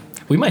 Yeah, Yeah, yeah.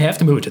 We might have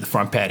to move it to the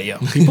front patio.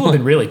 People have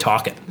been really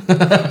talking.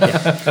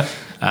 Yeah.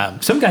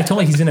 Some guy told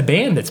me he's in a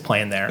band that's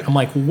playing there. I'm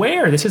like,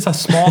 where? This is a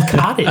small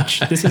cottage.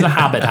 This is a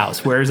Hobbit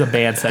house. Where's a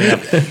band setting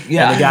up?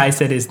 Yeah. And the guy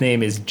said his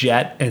name is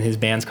Jet, and his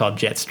band's called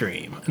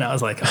Jetstream. And I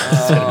was like, oh,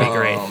 this is going to be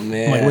great.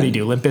 man. I'm like, what do you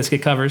do? Limp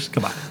Bizkit covers?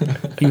 Come on.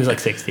 He was like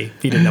 60.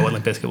 He didn't know what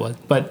Limp Bizkit was.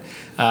 But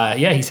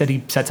yeah, he said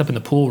he sets up in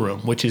the pool room,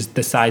 which is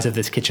the size of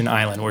this kitchen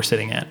island we're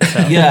sitting at. So,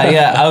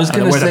 Yeah. I was I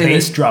don't gonna know where the say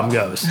bass this. drum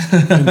goes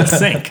in the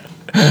sink.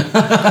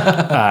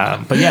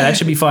 But yeah, that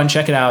should be fun.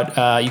 Check it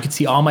out. You can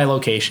see all my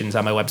locations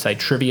on my website,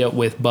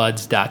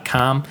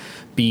 triviawithbuds.com.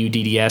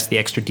 BUDDS, the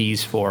extra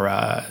D's for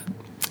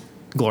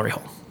Glory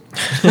Hole.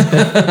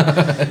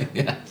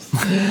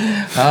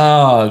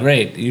 Oh,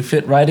 great! You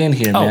fit right in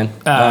here,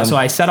 man. So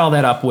I set all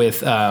that up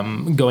with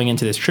going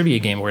into this trivia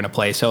game we're going to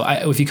play. So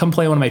if you come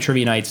play one of my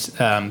trivia nights,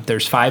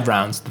 there's 5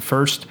 rounds. The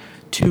first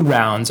 2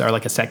 rounds are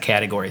like a set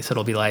category. So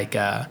it'll be like,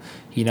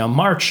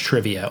 March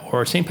trivia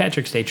or St.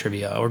 Patrick's Day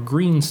trivia or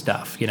green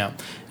stuff,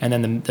 And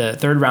then the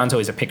third round's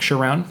always a picture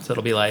round. So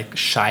it'll be like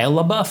Shia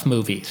LaBeouf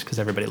movies because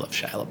everybody loves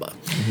Shia LaBeouf.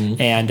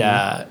 Mm-hmm. And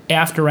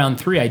after round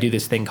 3, I do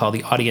this thing called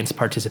the audience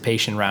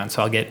participation round.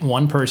 So I'll get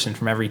one person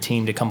from every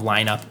team to come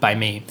line up by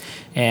me.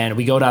 And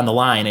we go down the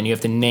line and you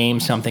have to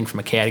name something from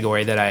a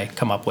category that I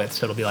come up with.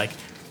 So it'll be like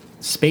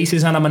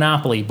spaces on a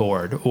Monopoly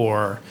board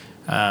or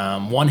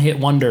one-hit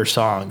wonder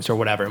songs or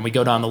whatever, and we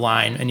go down the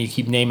line and you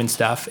keep naming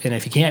stuff, and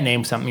if you can't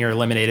name something, you're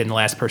eliminated, and the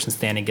last person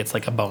standing gets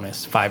like a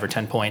bonus 5 or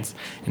 10 points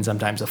and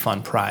sometimes a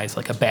fun prize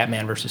like a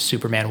Batman versus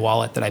Superman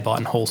wallet that I bought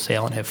in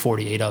wholesale and have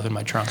 48 of in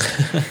my trunk.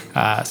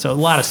 So a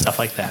lot of stuff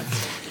like that.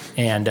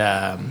 And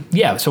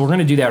so we're going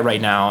to do that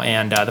right now,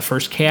 and the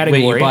first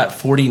category... Wait, you bought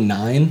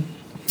 49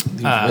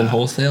 in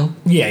wholesale?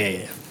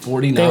 Yeah.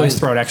 49? They always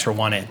throw an extra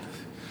 1 in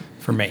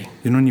for me.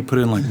 When you put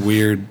in like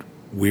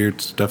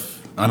weird stuff,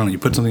 I don't know, you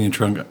put something in your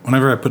trunk.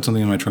 Whenever I put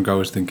something in my trunk, I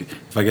always think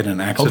if I get in an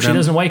accident... Hope she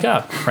doesn't wake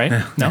up, right?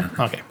 No?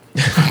 Okay.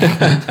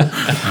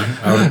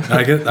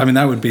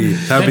 that would be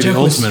That the joke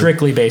was ultimate.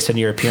 strictly based on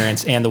your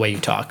appearance and the way you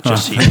talk.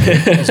 Just so you know.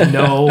 There's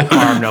no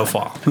harm, no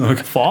foul.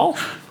 Fall?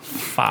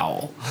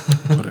 Foul.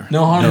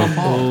 No harm, no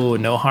foul. Oh,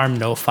 No Harm,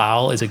 No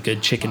Foul is a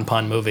good chicken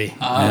pun movie.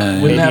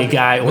 Wouldn't Maybe that- a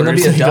guy wouldn't that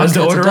orders, be a he duck? goes to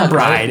That's a order a duck,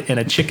 bride, right? and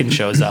a chicken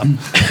shows up, and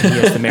he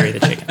has to marry the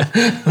chicken.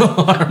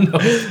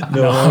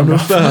 No harm, no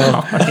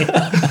foul.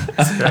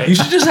 That's right. You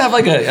should just have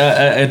like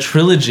a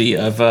trilogy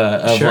of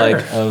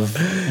Sure.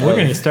 We're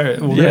going to start.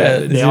 Yeah,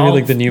 it's gonna be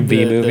like the new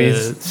B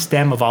movies. The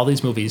stem of all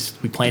these movies,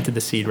 we planted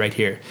the seed right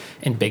here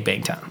in Big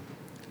Bang Town.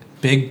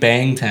 Big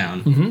Bang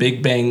Town.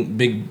 Big Bang,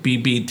 Big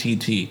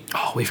BBTT.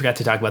 Oh, we forgot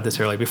to talk about this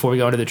earlier. Before we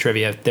go into the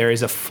trivia, there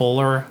is a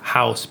Fuller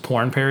House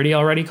porn parody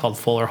already called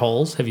Fuller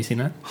Holes. Have you seen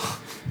that?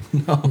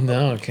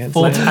 No, I can't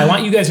Let's- say. I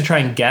want you guys to try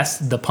and guess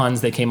the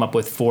puns they came up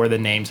with for the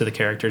names of the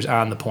characters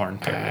on the porn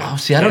parody. Oh,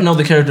 see, I don't know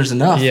the characters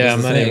enough. Yeah, is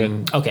I'm the not thing.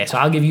 even... Okay, so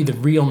I'll give you the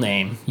real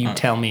name. You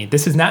tell me.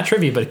 This is not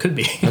trivia, but it could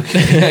be.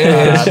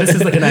 This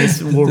is like a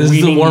nice. We're This is the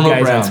reading you warm-up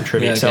guys on round. some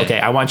trivia. Yeah, So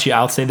okay. okay,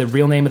 I'll say the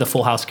real name of the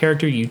Full House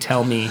character. You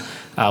tell me.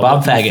 Bob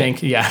what you Faggot.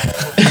 think. Yeah.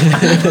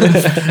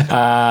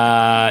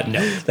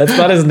 No. That's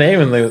not his name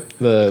in the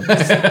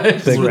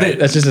thing. Right.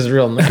 That's just his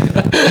real name.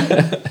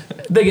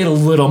 They get a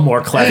little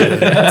more clever than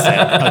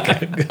that. So,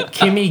 okay.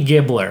 Kimmy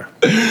Gibbler.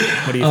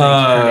 What do you think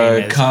her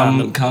name is?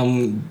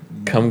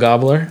 Cum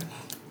gobbler.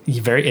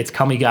 It's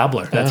Cummy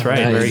Gobbler. That's Oh, right.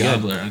 nice. Very good.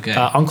 Gobbler, okay.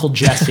 Uncle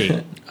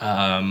Jesse.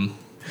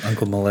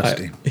 Uncle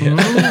Molesty.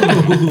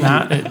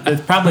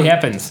 It probably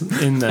happens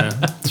in the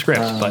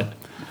script, but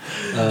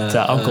it's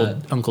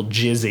Uncle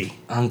Jizzy.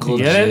 Uncle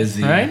You get Jizzy.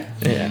 it? Right?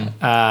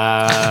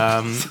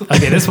 Yeah.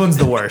 Okay, this one's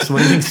the worst. What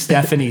do you think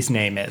Stephanie's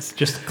name is?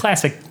 Just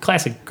classic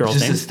girl's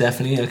Just name. a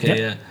Stephanie? Okay, Yep.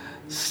 yeah.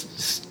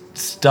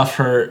 Stuff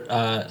her,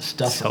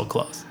 So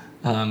close.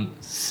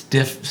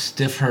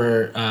 stiff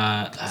her,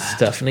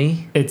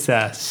 Stephanie. It's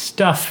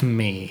Stuff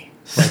Me.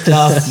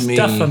 stuff me.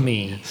 Stuff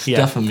me.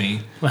 Yeah. Stuff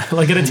me.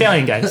 Like an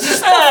Italian guy.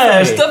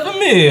 Hey, stuff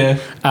me.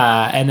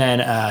 And then,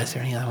 is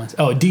there any other ones?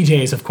 Oh,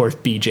 DJ is, of course,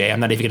 BJ. I'm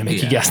not even going to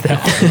make you guess that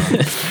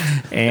one.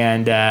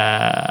 And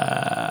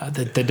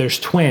there's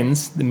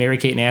twins. The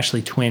Mary-Kate and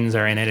Ashley twins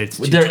are in it. It's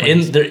 2 They're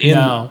twins. in- they're in-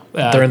 No.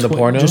 They're in the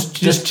porno?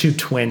 Just 2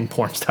 twin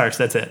porn stars.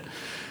 That's it.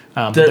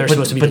 They're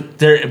supposed to be...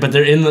 they're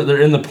in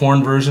the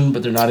porn version,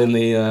 but they're not in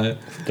the.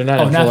 They're not.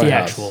 Oh, in not Fuller the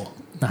House. actual...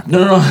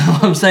 No.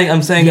 I'm saying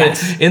Yes.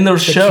 that in the The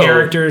show.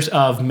 characters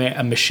of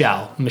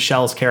Michelle.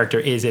 Michelle's character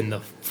is in the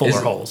Fuller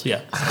Is- Holes.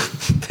 Yeah.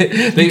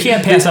 they You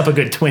can't pass up a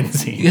good twin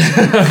scene.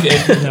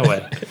 Okay. No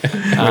way.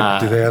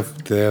 Do they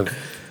have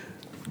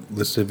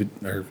listed,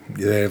 or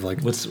do they have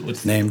like What's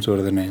names? What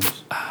are their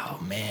names? Oh,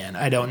 man.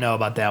 I don't know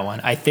about that one.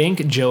 I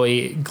think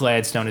Joey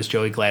Gladstone is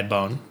Joey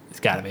Gladbone. It's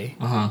got to be.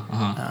 And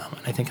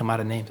I think I'm out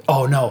of names.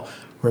 Oh, no.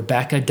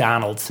 Rebecca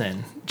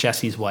Donaldson,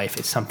 Jesse's wife,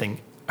 is something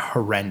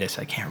horrendous.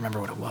 I can't remember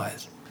what it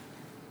was.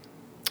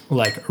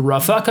 Like,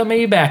 Rafucka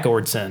me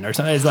backwardson or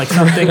something. It's like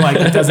something like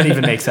that doesn't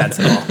even make sense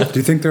at all. Do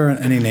you think there are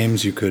any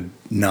names you could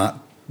not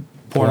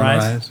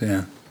Pornize?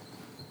 Yeah.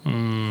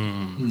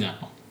 No.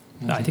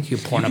 No, I think you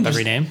can porn up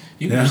every name.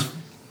 You Yeah.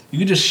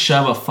 could just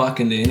shove a fuck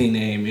into any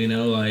name,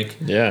 like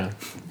Yeah.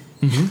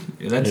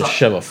 that's Just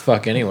shove a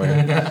fuck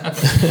anywhere.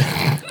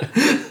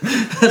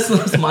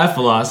 that's my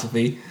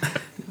philosophy.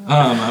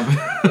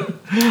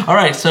 All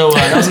right, so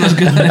that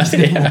was a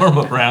good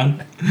warm-up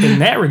round. In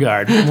that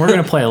regard, we're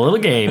going to play a little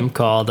game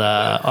called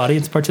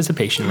Audience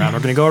Participation Round.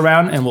 We're going to go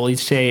around and we'll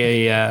each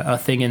say a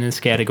thing in this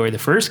category. The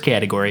first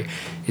category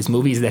is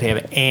movies that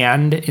have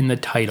 "and" in the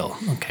title.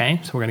 Okay,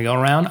 so we're going to go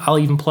around. I'll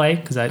even play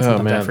because sometimes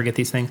I man. forget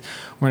these things.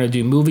 We're going to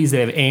do movies that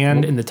have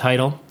 "and" in the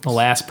title. The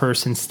last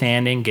person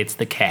standing gets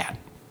the cat.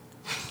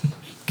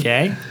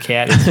 Okay,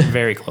 cat is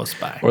very close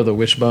by. Or the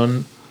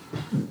wishbone.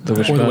 The Or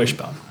wishbone. the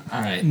wishbone.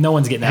 All right. No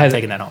one's getting that. Has-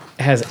 Taking that home.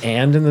 It has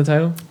 "and" in the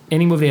title.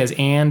 Any movie has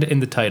 "and" in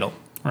the title.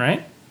 All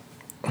right.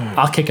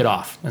 I'll kick it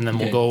off, and then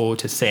we'll Okay. go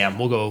to Sam.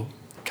 We'll go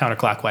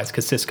counterclockwise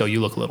because Cisco, you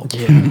look a little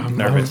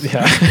nervous.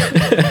 Yeah.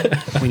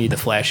 We need the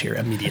flash here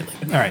immediately.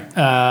 All right.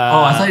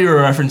 Oh, I thought you were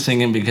referencing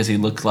him because he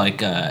looked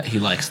like he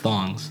likes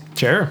thongs.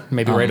 Sure.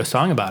 Maybe write a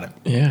song about it.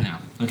 Yeah. No.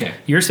 Okay.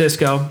 You're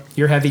Cisco,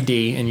 you're Heavy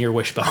D, and you're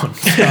Wishbone.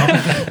 So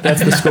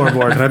that's the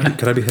scoreboard.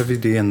 Could I be Heavy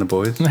D and the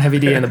boys? Heavy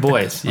D and the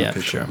boys. Yeah, Okay,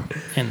 for sure.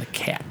 And the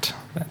cat.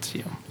 That's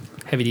you.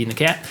 Heavy D and the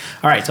cat.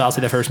 All right, so I'll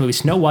say the first movie,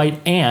 Snow White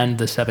and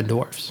the Seven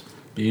Dwarfs.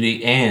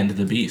 Beauty and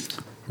the Beast.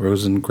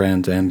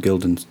 Rosencrantz and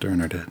Guildenstern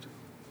are dead.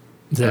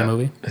 Is that a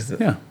movie? Is it?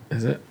 Yeah,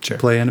 Is it? Sure.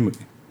 play and a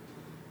movie.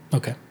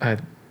 Okay. I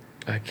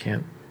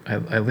can't.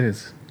 I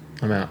lose.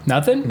 I'm out.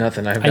 Nothing?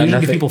 Nothing. I've I got usually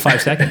nothing. give people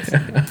 5 seconds.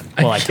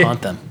 Well, I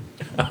taunt them.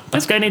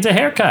 This guy needs a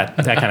haircut.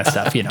 That kind of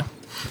stuff, you know.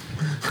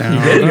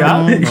 You're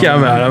out? Yeah,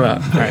 I'm out. I'm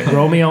out. All right,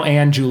 Romeo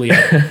and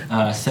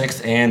Juliet.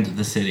 Sex and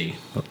the City.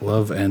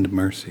 Love and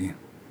Mercy.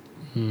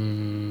 Oh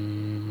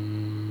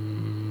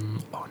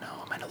no,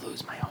 I'm going to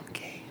lose my own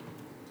game.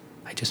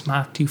 I just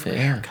mocked you for a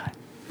haircut.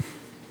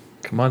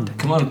 Come on.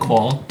 Come on,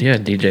 Qual. Yeah,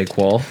 DJ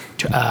Qual.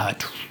 I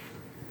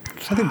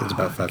think that's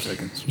about 5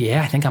 seconds.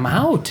 Yeah, I think I'm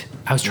out.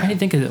 I was trying to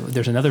think of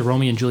there's another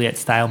Romeo and Juliet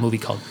style movie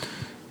called.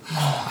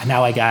 Oh,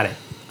 now I got it.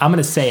 I'm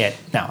gonna say it.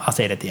 No, I'll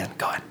say it at the end.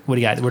 Go ahead. What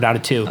do you got? We're down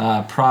to 2.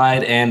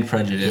 Pride and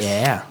Prejudice.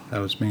 Yeah, That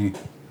was me.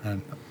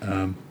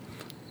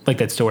 like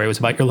that story was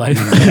about your life.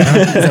 What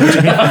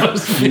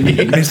was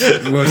the guy's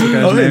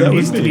name?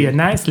 Used to be a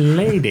nice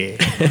lady.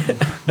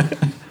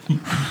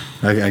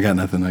 I got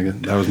nothing.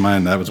 That was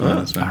mine. That was mine.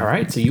 That's mine. All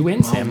right, so you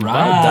win, Sam. All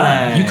Well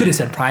done. right. You could have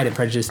said Pride and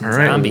Prejudice and All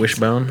right, Zombies.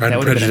 Wishbone. Pride That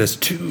and would've been Prejudice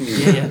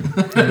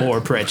 2. Yeah, more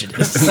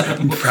prejudice.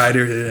 Pride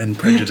and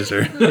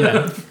Prejudicer.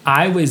 Yeah.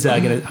 I was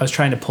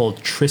trying to pull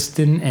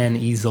Tristan and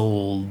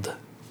Isolde,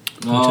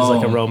 which is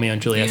like a Romeo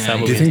and Juliet Yeah, style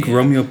you Do you movie. think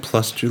Romeo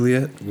plus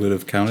Juliet would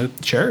have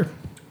counted? Sure. You could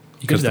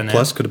Because have the done that.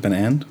 plus could have been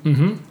and?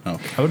 Mm-hmm. Oh.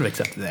 I would have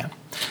accepted that.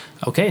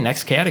 Okay,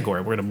 next category.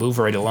 We're going to move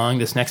right along.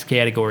 This next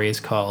category is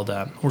called,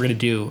 we're going to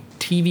do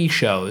TV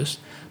shows,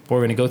 but we're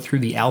going to go through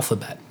the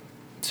alphabet.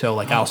 So,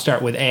 like, I'll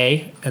start with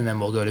A, and then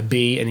we'll go to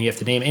B, and you have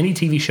to name any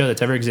TV show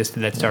that's ever existed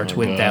that starts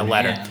with that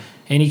letter. Yeah.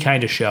 Any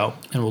kind of show,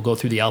 and we'll go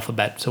through the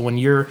alphabet. So when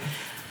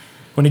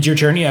it's your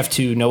turn, you have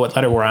to know what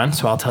letter we're on,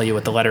 so I'll tell you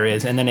what the letter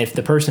is. And then if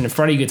the person in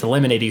front of you gets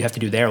eliminated, you have to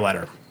do their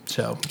letter.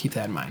 So keep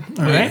that in mind.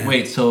 All right?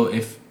 Wait, so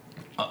if.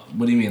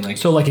 What do you mean? Like.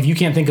 So, like, if you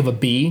can't think of a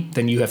B,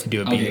 then you have to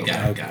do a B. Okay,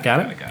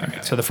 got it. Got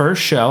it? So the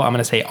first show, I'm going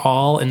to say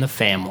All in the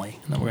Family.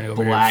 And then we're going to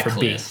go over here for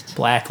B. Blacklist.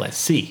 Blacklist.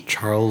 C.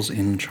 Charles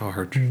in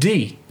Charge.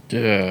 D.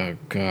 Oh,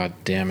 God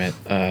damn it.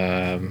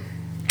 I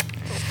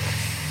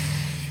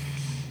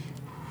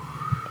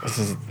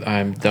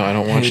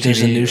don't watch TV.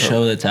 There's a new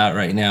show that's out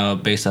right now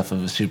based off of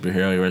a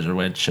superhero. He wears a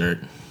red shirt,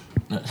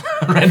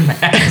 red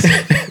mask.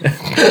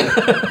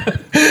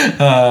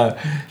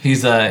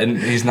 He's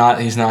not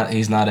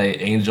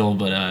a angel,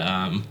 but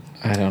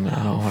I don't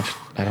know.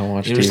 I don't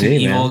watch you ever seen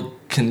TV, man. Evil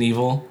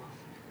Knievel?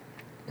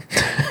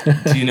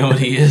 Do you know what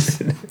he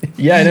is?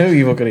 Yeah, I know who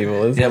Evil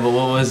Knievel is. Yeah, but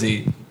what was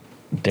he?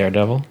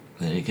 Daredevil.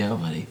 There you go,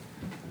 buddy.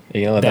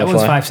 You gonna let That that,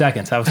 was fly? 5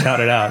 seconds. I was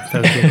counted out.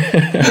 That was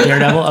good.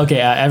 Daredevil. Okay,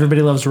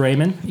 Everybody Loves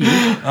Raymond. E.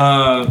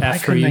 F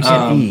for couldn't you.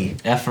 I get E.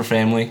 F for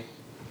family.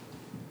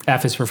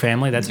 F is for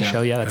Family. That's a Yeah.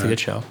 show. Yeah, that's a good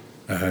show.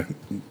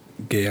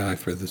 Gay eye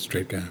for the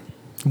straight guy.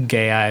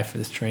 Gay Eye for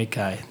the Straight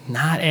Guy.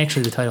 Not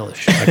actually the title of the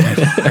show,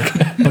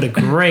 but a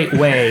great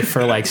way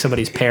for like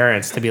somebody's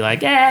parents to be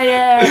like,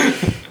 yeah,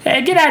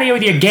 hey, get out of here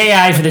with your gay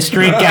eye for the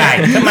straight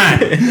guy. Come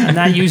on, I'm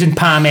not using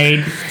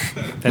pomade.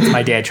 That's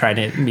my dad trying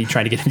to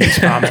get him to use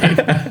pomade.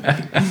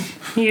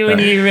 You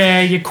and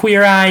your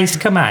queer eyes.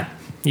 Come on,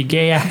 you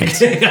gay eyes.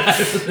 Gay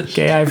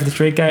eye for the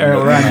straight guy. Or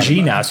we're on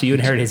G now, so you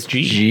inherit his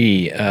G.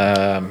 G.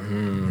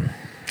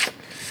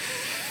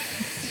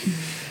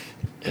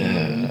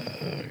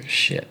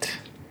 Shit.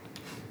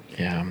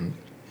 Yeah.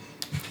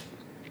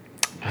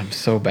 I'm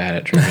so bad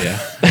at trivia.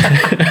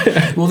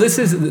 Well, this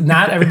is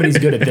not everybody's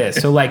good at this.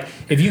 So, like,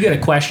 if you get a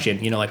question,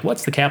 like,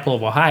 what's the capital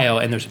of Ohio?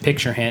 And there's a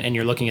picture hint, and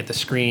you're looking at the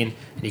screen,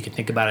 and you can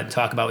think about it and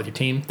talk about it with your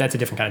team. That's a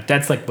different kind of.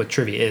 That's like what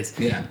trivia is.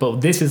 Yeah.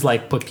 But this is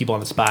like put people on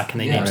the spot. Can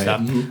they name right.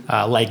 stuff?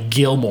 Like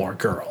Gilmore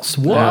Girls.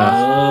 What?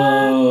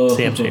 Oh.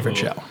 Sam's favorite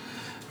show.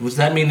 Does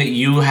that mean that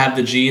you have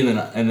the G and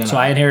then? So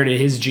I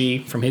inherited his G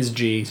from his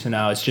G. So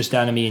now it's just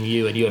down to me and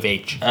you have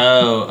H.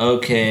 Oh,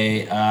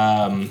 okay.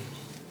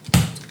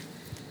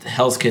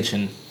 Hell's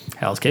Kitchen.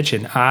 Hell's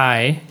Kitchen.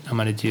 I'm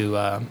gonna do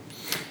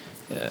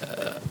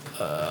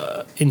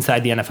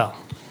Inside the NFL.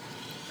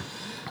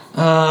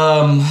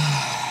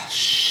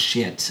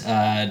 Shit.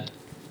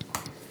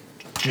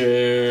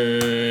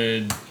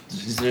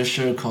 Is there a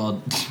show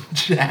called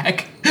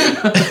Jack?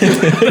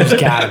 There's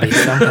gotta be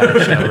some kind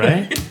of show,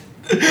 right?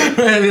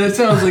 I mean, that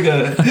sounds like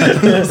a.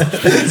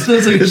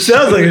 sounds like a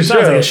Sounds like a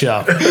Sounds like a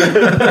show.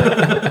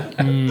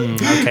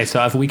 Okay,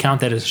 so if we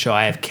count that as a show,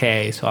 I have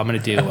K, so I'm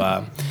going to do...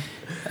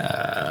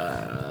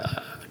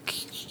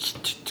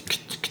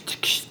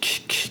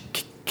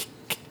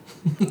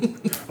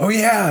 Oh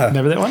yeah,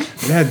 Remember that one?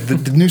 yeah.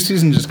 The new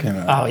season just came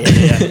out. Oh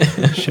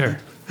yeah. Sure.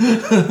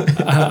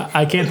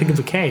 I can't think of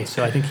a K,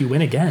 so I think you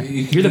win again.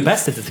 You're the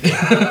best at this game.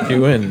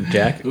 You win,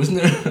 Jack.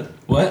 Wasn't there?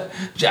 What?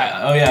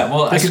 Oh yeah.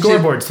 Well, The I could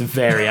scoreboard's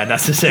very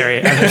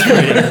unnecessary. I'm just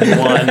reading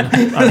one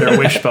under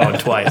Wishbone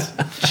twice.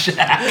 What's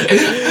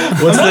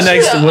the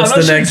next? What's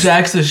the next?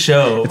 Jack's a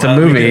show. It's a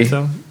movie.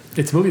 So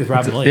it's a movie with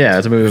Robin Williams. Yeah,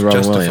 it's a movie with Robin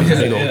Justified.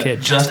 Williams. Big old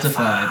kid.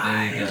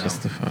 Justified. There you go.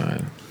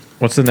 Justified.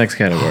 What's the next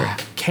category?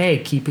 K,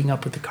 keeping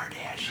up with the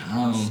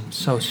Kardashians.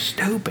 So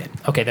stupid.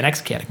 Okay, the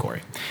next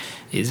category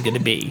is going to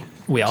be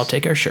we all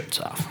take our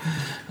shirts off.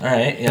 All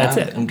right. Yeah. That's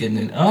it. I'm getting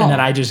it. Oh. And then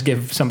I just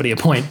give somebody a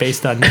point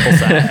based on nipple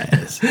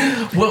size.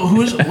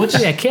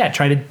 What's Yeah, cat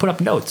trying to put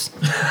up notes.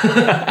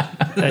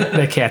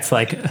 The cat's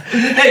like,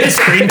 hey, the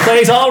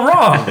screenplay's all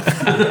wrong.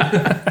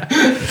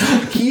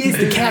 He is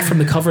the cat from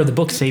the cover of the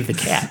book Save the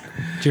Cat.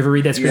 Did you ever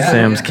read that screenplay?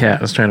 Sam's cat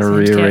was trying to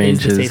Sam's cat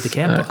rearrange is the Save his the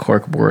Cat book.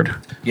 cork board.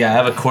 Yeah, I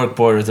have a cork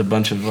board with a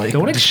bunch of like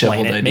Don't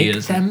explain disheveled it. Make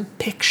ideas. them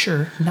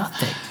picture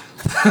nothing.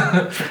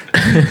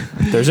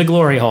 There's a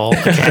glory hole.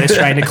 The cat is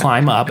trying to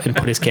climb up and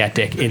put his cat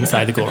dick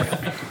inside the glory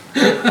hole.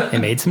 It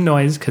made some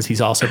noise because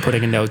he's also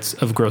putting in notes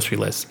of grocery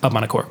lists up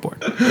on a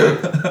corkboard.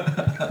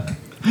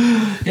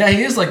 Yeah,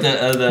 he is like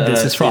the.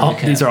 This is for all.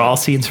 These are all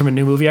scenes from a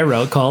new movie I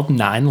wrote called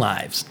 9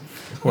 Lives,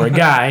 where a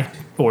guy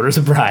orders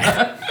a bride,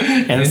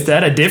 and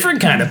instead a different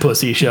kind of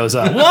pussy shows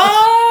up.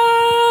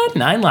 What?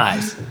 9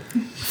 Lives,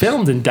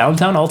 filmed in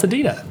downtown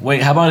Altadena.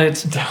 Wait, how about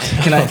it?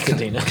 Can I?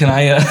 Can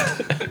I?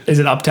 Is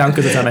it uptown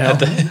because it's on a hill?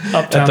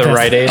 Uptown at the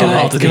Rite Aid in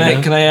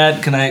Altadena. Can I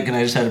add? Can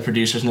I just add a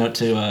producer's note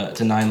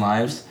to 9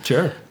 Lives?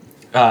 Sure.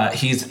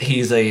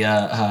 He's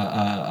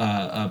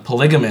a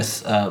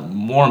polygamous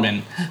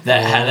Mormon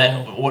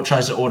that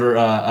tries to order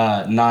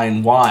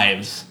 9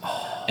 wives,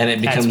 and it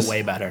becomes That's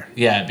way better.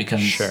 Yeah, it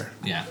becomes Sure.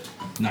 Yeah,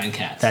 9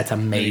 cats. That's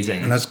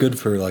amazing. And that's good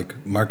for like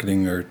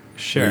marketing or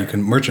Sure. where you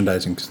can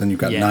merchandising because then you've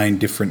got Yeah. 9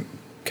 different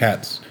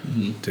cats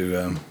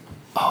to.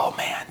 Oh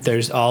man,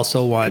 there's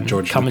also one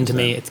George coming to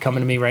Lucas me. ad. It's coming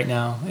to me right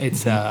now.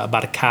 It's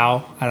about a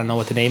cow. I don't know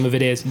what the name of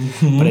it is,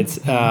 but it's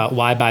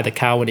why buy the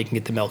cow when you can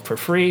get the milk for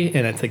free?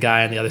 And it's a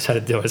guy on the other side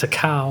of the door is a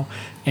cow,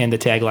 and the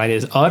tagline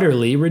is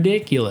utterly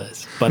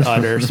ridiculous, but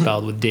utter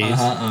spelled with D's,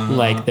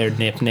 like they're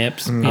nip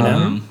nips. You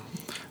know,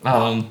 you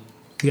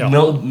got a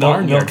whole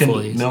barnyard full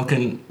of these. milk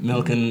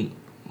and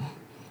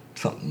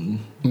something.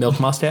 Milk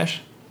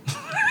mustache.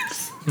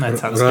 That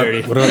sounds What dirty.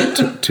 about, what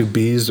about to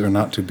bees or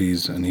not to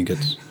bees? And he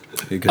gets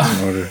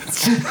an order.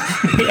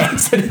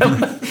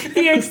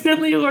 He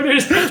accidentally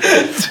orders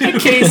a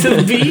case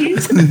of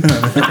bees.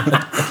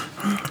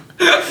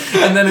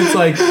 And then it's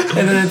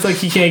like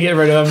he can't get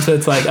rid of them, so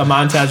it's like a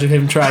montage of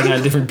him trying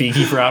on different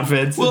beekeeper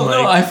outfits. Well, and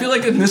no, like, I feel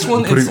like in this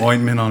one, Putting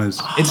ointment on his.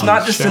 it's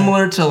not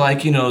dissimilar to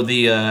like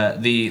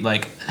the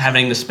like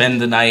having to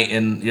spend the night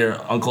in your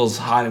uncle's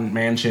haunted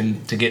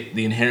mansion to get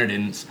the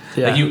inheritance.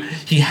 Yeah. Like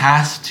he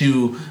has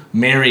to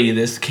marry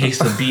this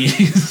case of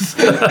bees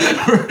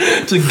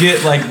to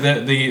get like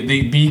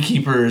the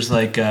beekeeper's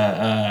like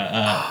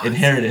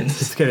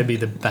inheritance. it's gonna be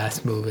the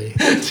best movie.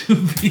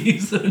 2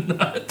 bees or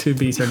not? 2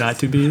 bees or not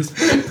 2 bees.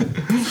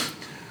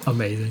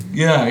 Amazing.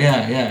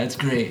 Yeah, it's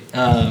great.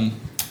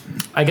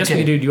 I guess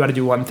Okay. do you want to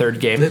do 1/3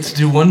 game? Let's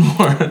do one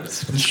more.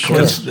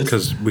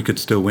 Because we could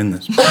still win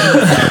this.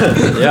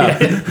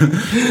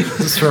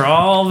 It's for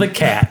all the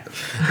cat.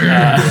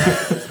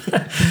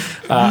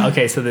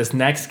 Okay, so this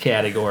next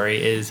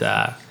category is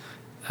why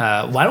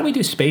don't we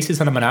do spaces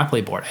on a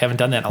Monopoly board? I haven't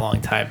done that in a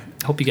long time.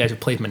 I hope you guys have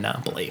played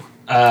Monopoly.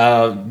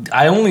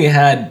 I only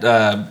had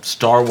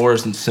Star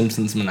Wars and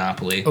Simpsons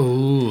Monopoly.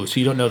 Oh, so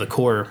you don't know the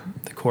core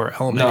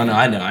element? No,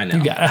 I know.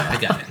 You got it. I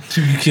got it.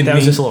 You kidding That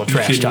was me? just a little You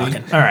trash kidding me?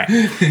 talking. All right.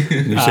 You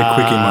say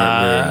Quickie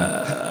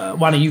Mart.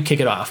 Why don't you kick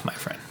it off, my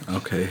friend?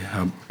 Okay.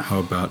 How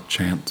about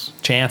chance?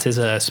 Chance is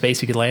a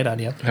space you could land on.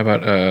 Yep. How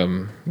about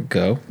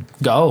go?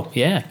 Go.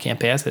 Yeah. Can't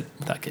pass it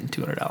without getting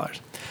 $200.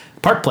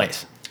 Park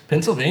Place.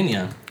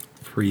 Pennsylvania,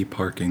 Free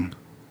parking.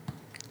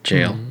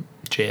 Jail.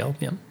 Jail.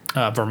 Yep.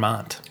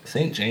 Vermont.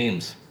 St.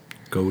 James.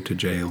 Go to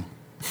jail.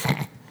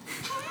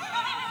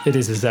 It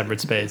is a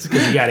separate space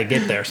because you got to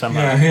get there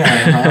somehow.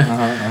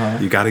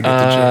 You got to get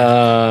to jail.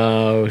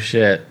 Oh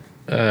shit.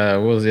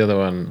 What was the other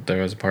one?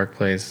 There was a Park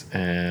Place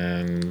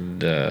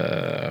and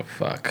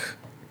fuck.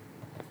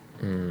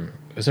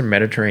 Is there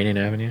Mediterranean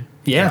Avenue?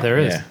 Yeah, there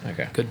is. Yeah.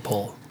 Okay. Good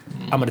pull.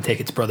 I'm going to take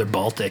its brother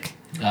Baltic.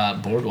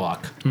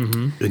 Boardwalk.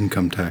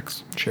 Income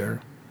tax.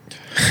 Sure.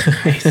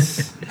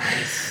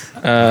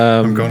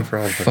 I'm going for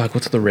all of it. Fuck.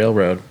 What's the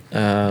railroad?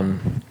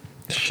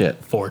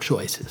 Shit. 4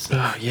 choices.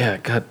 Oh yeah.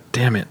 God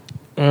damn it.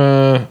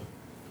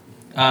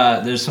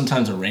 There's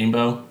sometimes a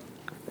rainbow.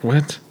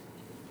 What?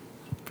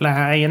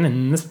 Flying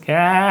in the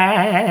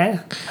sky.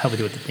 How we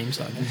do with the theme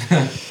song?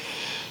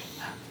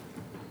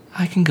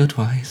 I can go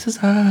twice as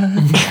high.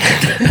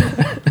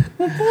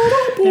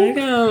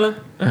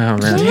 Oh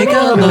man. Take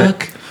a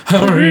look.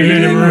 All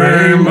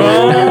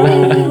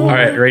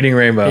right. Reading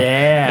Rainbow.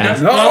 Yeah.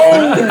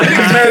 Oh, I'm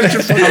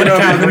gonna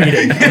count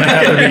reading. I'm gonna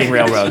count the Reading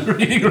Railroad.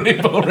 Reading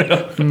Rainbow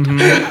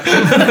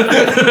Rail.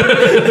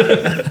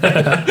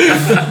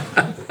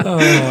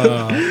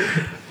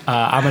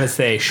 I'm gonna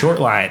say Short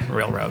Line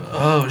Railroad.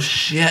 Oh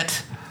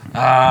shit.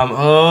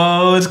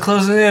 It's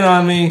closing in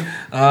on me.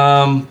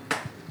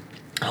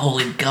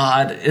 Holy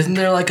God. Isn't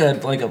there like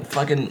a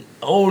fucking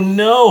oh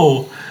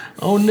no.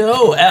 R&R.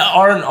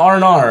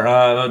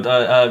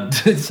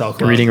 So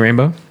close. Reading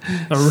Rainbow.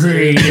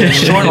 Reading.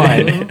 Short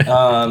line.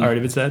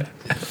 Already been said.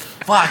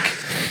 Fuck.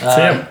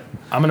 Sam,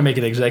 I'm gonna make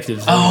an executive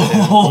decision.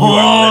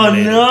 Oh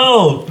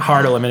no.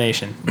 Hard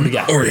elimination. What do you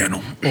got?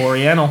 Oriental.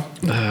 Oriental.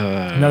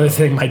 Another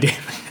thing my dad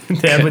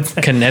would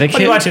say. Connecticut?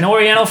 What are you watching?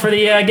 Oriental for the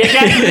gay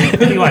guy?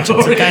 What are you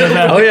watching? Some kind of,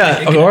 Oh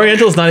yeah,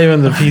 Oriental's not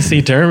even the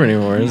PC term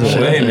anymore, is it?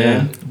 Hey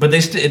man. But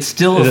it's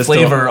still Is a it still-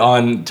 flavor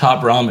on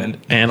Top Ramen.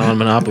 And on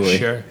Monopoly.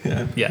 Sure.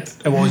 Yeah. Yes.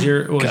 And what was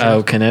your?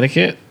 Oh,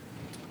 Connecticut?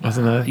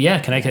 Wasn't that Yeah,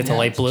 Connecticut's a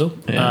light blue.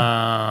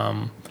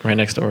 Yeah. right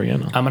next to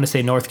Oriental? I'm gonna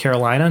say North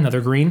Carolina, another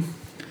green.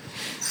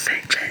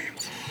 St.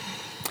 James.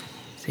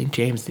 St.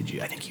 James, did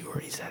you? I think you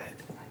already said it.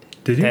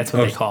 Did you? That's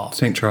what they call.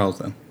 St. Charles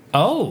then.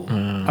 Oh,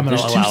 I'm gonna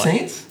There's two allow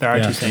saints? it. There are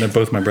Yeah, two and they're saints.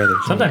 both my brothers.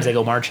 Sometimes they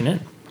go marching in.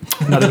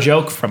 Another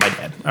joke from my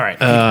dad. All right.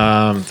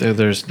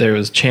 There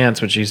was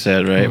chance, which you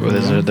said, right?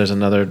 But there's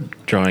another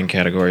drawing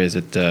category. Is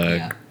it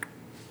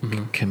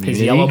community?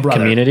 His yellow brother.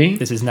 Community?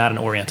 This is not an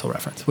Oriental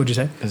reference. What'd you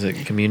say? Is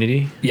it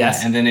community? Yes.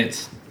 Yeah, and then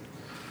it's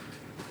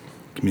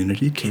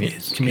Community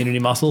kids. Community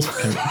muscles.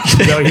 Is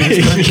that what you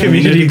just said?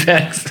 Community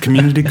packs.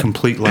 Community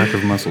complete lack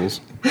of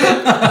muscles.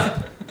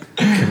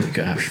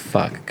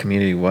 Fuck.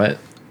 Community what?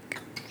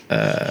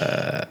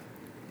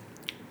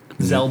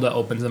 Zelda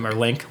opens them, or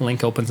Link.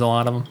 Link opens a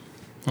lot of them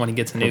when he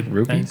gets a new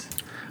Rupees? thing.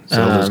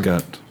 Zelda's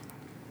got.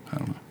 I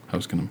don't know. I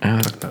was gonna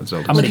talk about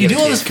Zelda. I'm gonna You give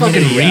do all it this to you.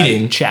 fucking Community,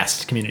 reading.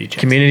 chest. Community chest.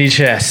 Community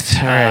chest.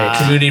 All right.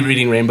 Community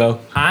Reading Rainbow.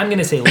 I'm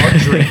gonna say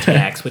luxury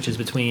tax, which is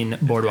between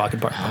Boardwalk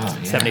and Park.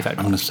 $75.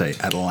 I'm gonna say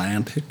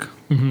Atlantic.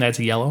 That's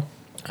yellow.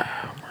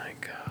 Oh my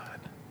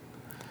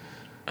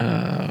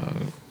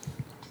god.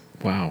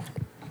 Wow.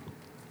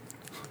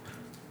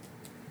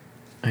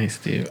 Nice,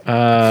 Steve.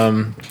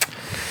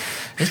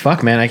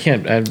 Fuck, man. I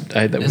can't. We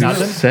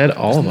Nothing? said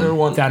all of There them.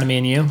 one. Down to me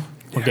and you.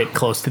 We're getting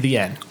close to the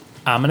end.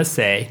 I'm gonna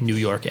say New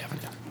York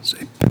Avenue.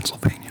 Say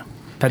Pennsylvania.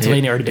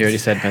 Pennsylvania You already. already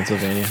said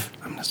Pennsylvania.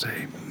 I'm gonna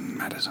say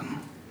Madison.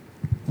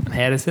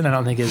 Madison. I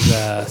don't think is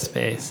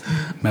space.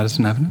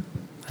 Madison Avenue.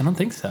 I don't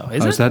think so.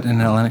 Is Oh, it? is that in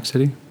Atlantic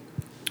City?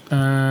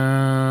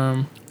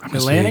 Um, gonna say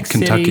Atlantic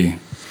City. Kentucky.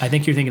 I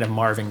think you're thinking of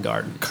Marvin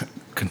Gardens.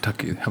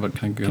 Kentucky. How about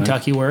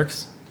Kentucky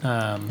works.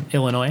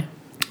 Illinois.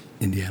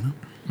 Indiana.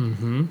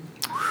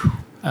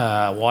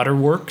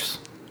 Waterworks.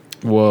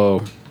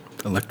 Whoa.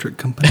 Electric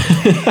company.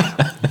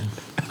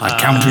 I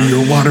counter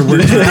your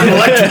waterworks as an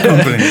electric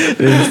company.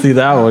 Didn't see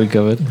that one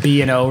coming.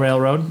 B&O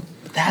Railroad.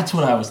 That's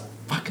what I was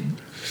fucking.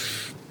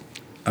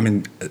 I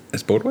mean,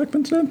 has Boardwalk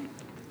been said?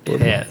 It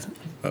has.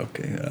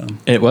 Okay.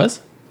 It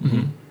was?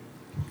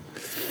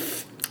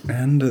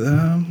 And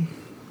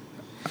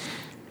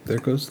there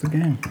goes the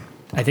game.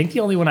 I think the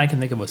only one I can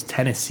think of was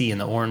Tennessee and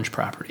the Orange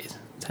properties.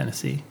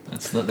 Tennessee.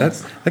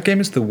 That game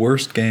is the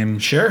worst game.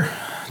 Sure.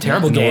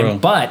 Terrible in the game,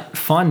 world. but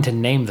fun to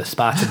name the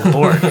spots on the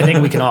board. I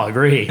think we can all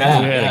agree. Yeah,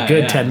 we had yeah, a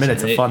good yeah. 10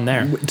 minutes of So fun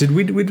there. Did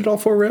we did all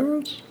four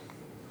railroads?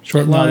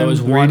 Short No, line. there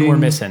was one we're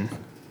missing.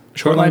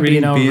 Short line,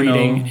 B&O, B&O.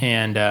 reading,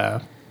 and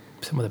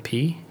some with a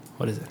P.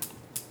 What is it?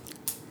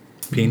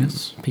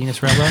 Penis.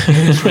 Penis Railroad?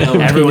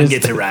 Everyone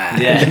gets a ride.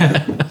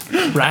 Yeah.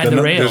 Ride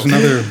the rails.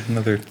 There's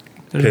another.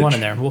 There's one in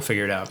there. We'll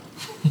figure it out.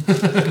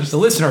 The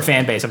listener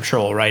fan base, I'm sure,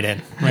 will write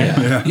in.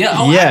 Right? Yeah.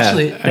 Oh, Yeah.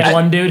 actually, That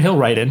one dude, he'll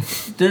write in.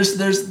 there's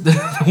the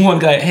one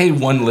guy. Hey,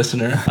 one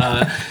listener.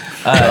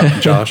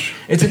 Josh.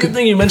 It's a good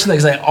thing you mentioned that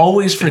because I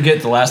always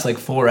forget the last like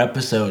 4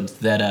 episodes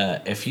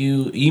that if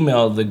you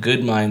email the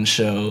Good Mind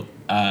Show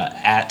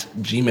at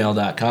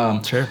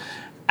gmail.com, Sure.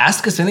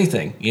 ask us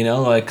anything. You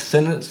know, like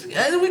send us. We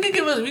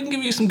can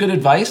give you some good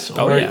advice,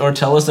 or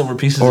tell us that we're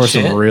pieces Or of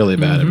shit, some really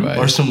bad advice.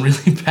 or some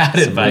really bad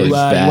advice. really You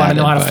want to bad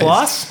know how to advice.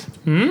 floss?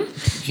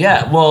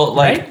 Yeah, well,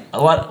 like Right?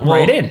 a lot. Well,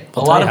 Write in. A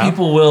We'll lot tell of you how.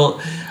 people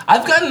will.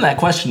 I've gotten that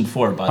question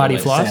before, by How the do way,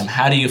 you floss? Sam.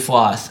 How do you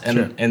floss? And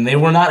Sure. and they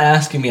were not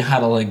asking me how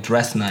to like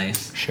dress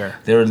nice. Sure.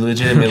 They were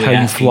legitimately How you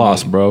asking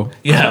floss, me, bro?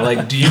 Yeah, like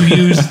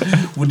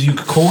would you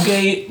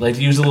Colgate? Like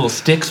use the little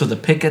sticks with a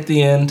pick at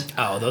the end?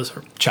 Oh, those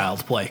are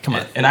child's play. Come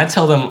on. And I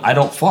tell them I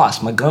don't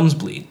floss. My gums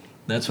bleed.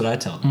 That's what I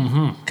tell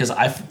them. Because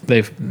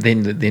They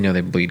know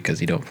they bleed because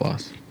you don't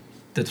floss.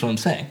 that's what I'm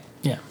saying.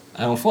 Yeah.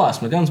 I don't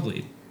floss. My gums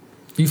bleed.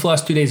 If you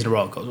floss 2 days in a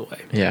row, it goes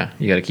away. Yeah,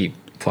 you got to keep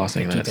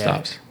flossing, and then it Keep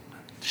at stops.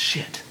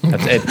 Shit.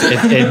 That's,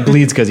 it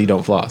bleeds because you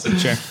don't floss.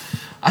 Sure.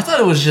 I thought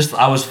it was just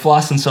I was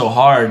flossing so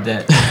hard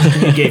that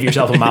You gave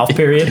yourself a mouth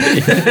period.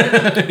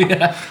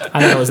 I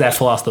thought it was that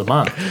floss of the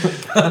month.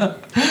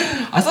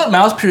 I thought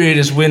mouth period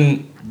is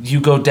when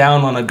you go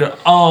down on a girl.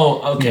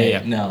 Oh, okay.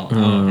 Yeah, yeah. No.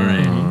 Oh, all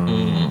right.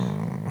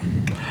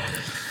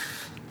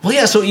 Well,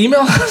 yeah. So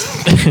email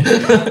us.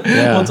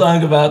 We'll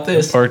talk about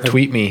this. Or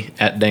tweet me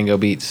at Dango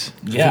Beats.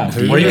 Yeah,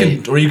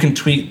 or you can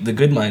tweet the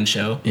Good Mind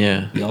Show.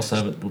 Yeah. We also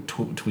have a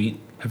tweet.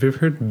 Have you ever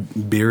heard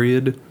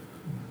period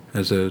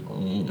as a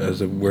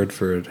word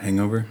for a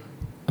hangover?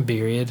 A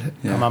period.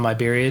 Yeah. I'm on my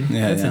period.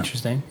 Yeah, That's yeah.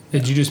 interesting.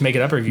 Did you just make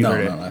it up, or have you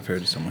heard it? No, I've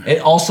heard it somewhere.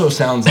 It also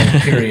sounds like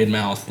period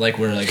mouth, like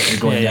we're like you're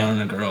going down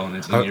on a girl and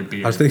it's in your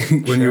beard. I was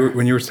thinking when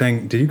you were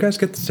saying, did you guys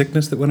get the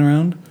sickness that went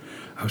around?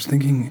 I was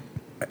thinking,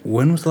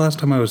 when was the last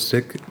time I was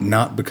sick?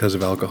 Not because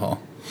of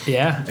alcohol.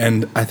 Yeah.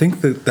 And I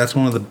think that that's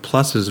one of the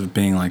pluses of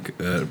being like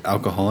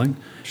alcoholic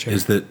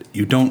is that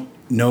you don't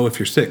know if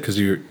you're sick because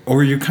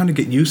you kind of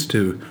get used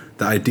to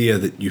the idea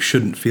that you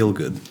shouldn't feel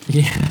good.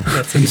 Yeah.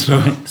 That's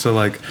And so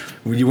like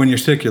when you're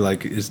sick, you're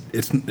like it's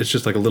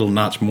just like a little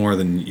notch more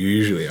than you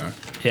usually are.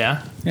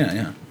 Yeah.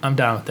 Yeah. I'm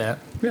down with that.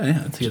 Yeah.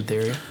 That's a good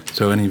theory.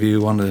 So any of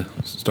you want to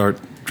start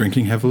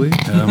drinking heavily?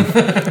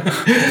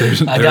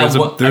 There's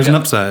an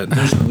upside.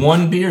 There's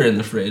one beer in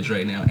the fridge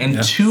right now,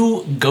 and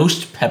 2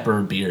 ghost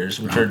pepper beers,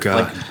 which are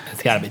God. like,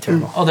 It's got to be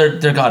terrible. oh, they're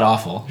god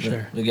awful.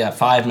 Sure. We got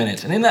 5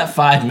 minutes, and in that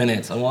 5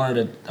 minutes, I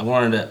wanted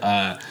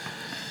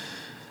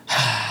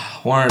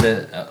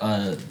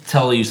to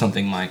tell you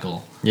something,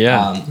 Michael.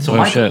 Yeah. So Oh,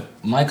 Michael, shit.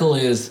 Michael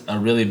is a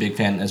really big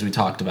fan, as we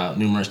talked about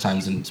numerous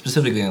times, and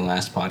specifically in the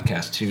last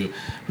podcast too.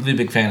 Really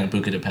big fan of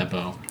Buca de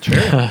Beppo.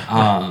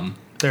 Sure.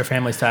 They're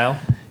family style.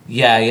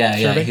 Yeah.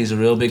 Sure. He's a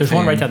real big There's fan.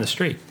 one right down the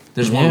street.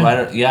 There's one Yeah.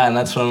 right. Yeah, and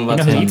that's what I'm about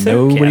You know to who tell eats you. it?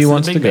 Nobody Cass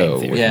wants and to Big Bang go.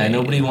 Theory. Yeah,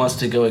 nobody wants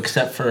to go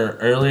except for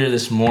earlier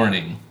this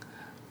morning.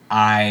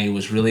 I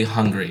was really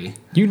hungry.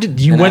 You did.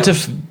 You And went I-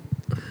 to.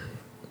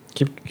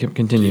 Keep Did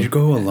continue. you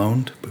go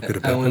alone to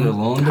Buca de I went Beppo?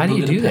 alone. How to do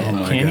you Buca do de that? Beppo.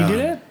 my Can you do God.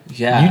 that?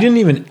 Yeah. You didn't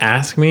even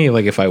ask me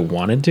like if I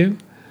wanted to.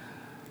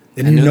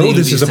 And I you knew that know you'd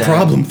this be is a sad.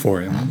 problem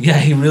for him. Yeah,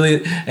 he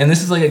really. And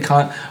this is like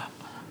a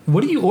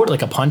What do you order?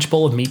 Like a punch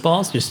bowl of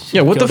meatballs? Just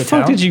Yeah. What go the to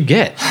fuck town? did you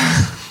get?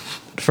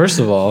 First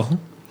of all,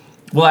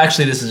 Well,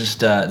 actually, this is just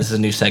this is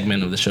a new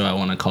segment of the show I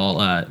want to call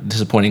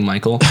 "Disappointing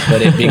Michael,"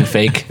 but it being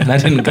fake, and I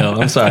didn't go.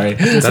 I'm sorry.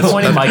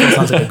 Disappointing Michael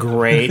sounds like a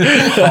great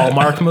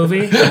Hallmark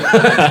movie.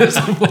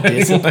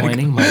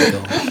 Disappointing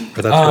Michael.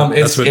 But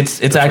that's what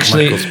it's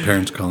actually- Michael's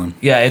parents call him.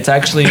 Yeah, it's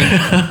actually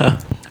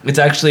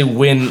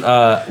when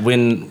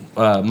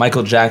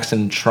Michael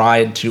Jackson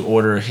tried to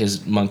order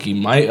his monkey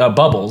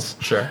Bubbles.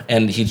 Sure.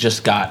 And he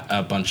just got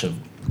a bunch of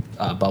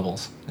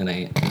bubbles and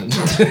ate.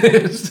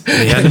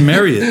 He had to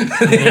marry it.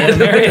 Yeah,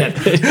 marry it.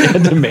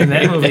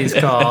 That movie's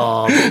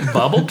called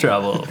Bubble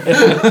Trouble.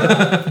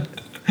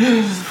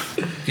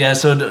 Yeah,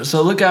 so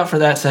look out for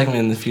that segment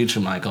in the future,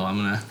 Michael. I'm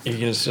gonna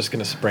you're just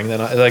gonna spring that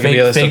on. Is that gonna be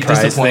a fake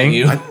surprise disappoint thing?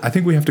 you. I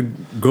think we have to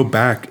go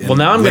back and Well,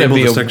 now I'm gonna label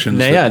be the a, sections.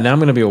 now, now I'm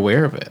gonna be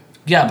aware of it.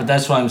 Yeah, but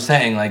that's what I'm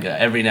saying. Like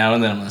every now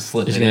and then, I'm gonna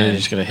slip You're it in.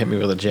 just gonna hit me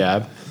with a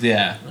jab.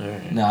 Yeah.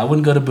 No, I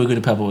wouldn't go to Buca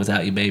de Beppo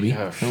without you, baby.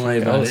 Don't worry I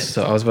about was,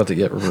 it. I was about to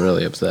get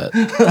really upset.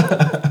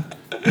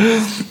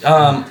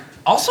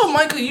 Also,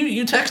 Michael,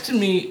 you texted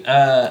me.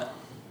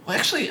 Well,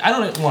 actually, I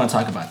don't want to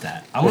talk about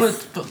that. I want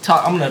to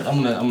talk. I'm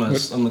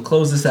gonna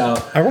close this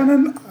out. I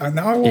want to.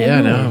 Now I want to.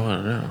 Yeah, no, I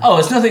want to know. Oh,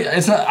 it's nothing.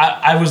 It's not.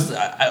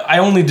 I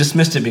only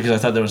dismissed it because I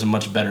thought there was a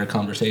much better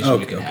conversation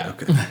we could have.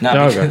 Okay. Not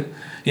Okay. because,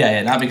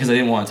 yeah, not because I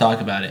didn't want to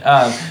talk about it.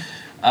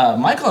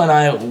 Michael and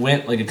I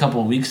went like a couple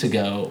of weeks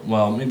ago.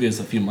 Well, maybe it was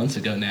a few months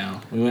ago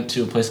now. We went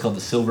to a place called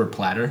the Silver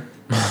Platter.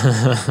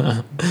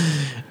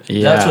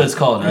 Yeah, That's what it's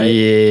called, right?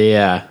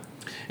 Yeah,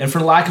 And for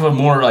lack of a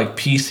more like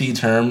PC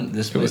term,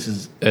 this place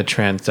is a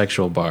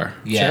transsexual bar.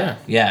 yeah, Sure.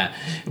 yeah.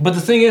 But the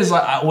thing is,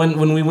 like,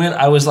 when we went,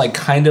 I was like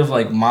kind of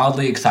like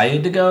mildly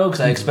excited to go because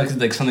I expected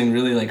like something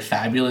really like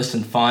fabulous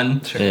and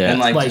fun. Yeah. And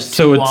like, Like just,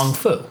 So it's- Wong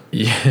Fu.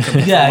 yeah,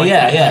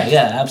 So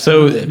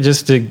absolutely.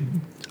 just to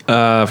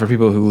for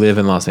people who live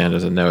in Los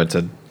Angeles and know, it's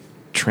a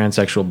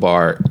transsexual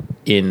bar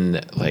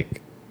in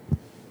like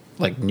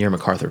near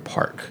MacArthur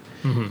Park.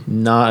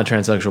 Not a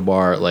transsexual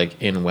bar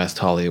like in West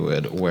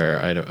Hollywood,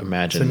 where I'd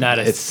imagine So not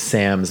a- it's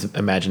Sam's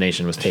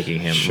imagination was taking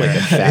him, like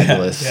a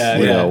fabulous, Yeah,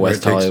 you yeah. know, Where it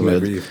West takes some Hollywood.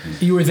 everything.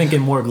 You were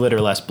thinking more glitter,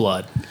 less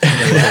blood.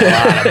 There was a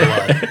lot of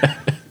blood.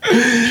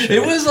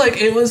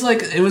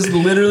 It was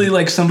literally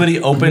like somebody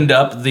opened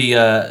up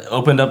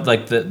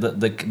like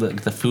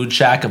the food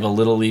shack of a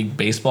little league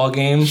baseball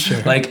game.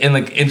 Like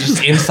and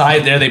just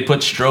inside there they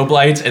put strobe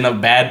lights and a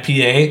bad PA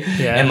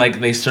and like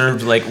they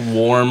served like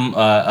warm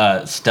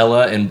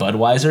Stella and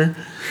Budweiser.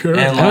 Sure.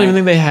 And, I don't even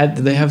think they had.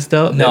 Did they have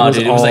Stella? no,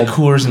 dude, it was like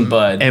Coors and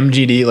Bud.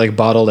 MGD, like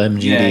bottled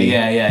MGD.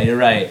 Yeah, you're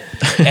right.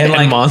 And, And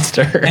like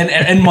Monster.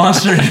 and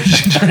Monster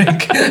Energy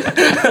drink.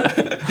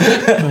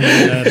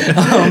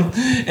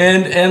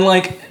 And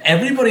like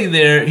everybody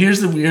there,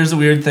 here's the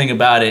weird thing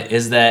about it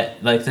is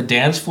that like the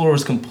dance floor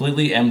was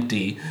completely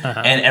empty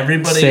and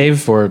everybody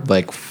Save for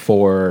like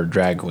 4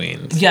 drag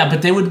queens. yeah,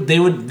 but they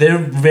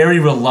very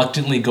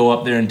reluctantly go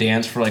up there and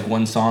dance for like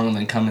one song and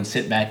then come and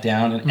sit back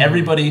down and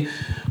everybody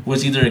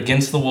was either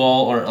against the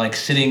wall or like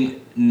sitting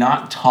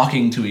not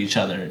talking to each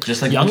other,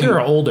 just like Younger or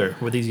looking- older?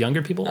 Were these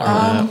younger people?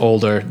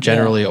 Older,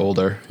 generally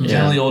older.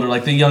 generally older.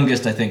 Like the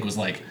youngest I think was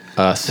like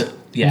Us.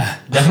 Yeah,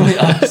 definitely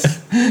us.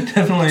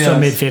 Definitely So us.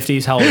 mid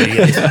 50s. How old are you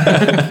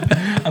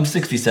guys? I'm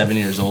 67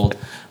 years old.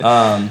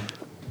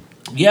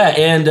 Yeah,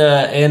 and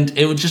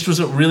it just was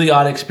a really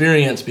odd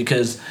experience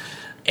because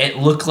it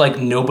looked like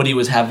nobody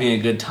was having a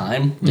good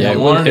time. Yeah,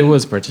 it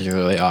was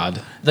particularly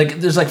odd. Like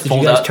there's like Did you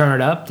fold guys out. turn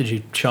it up? Did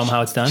you show them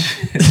how it's done?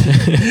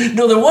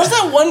 No, there was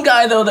that one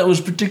guy though that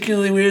was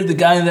particularly weird. The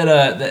guy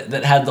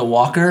that had the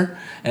walker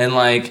and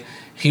like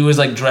he was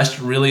like dressed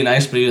really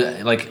nice, but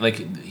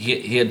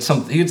he had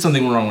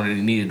something wrong where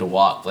he needed to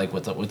walk like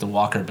with the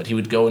walker. But he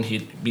would go and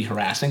he'd be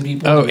harassing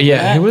people. Oh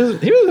yeah,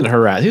 That. he wasn't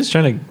harassed. He was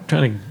trying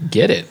to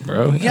get it,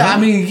 bro. Yeah, I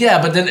mean,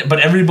 yeah, but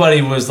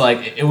everybody was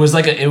like, it was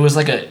like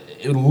a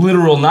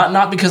literal,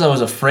 not because I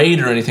was afraid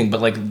or anything, but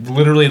like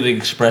literally the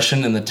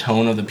expression and the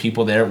tone of the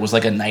people there was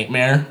like a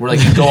nightmare. Where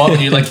like you go up and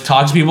you like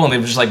talk to people and they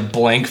were just like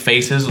blank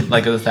faces with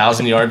like a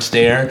 1,000-yard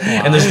stare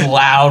and this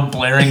loud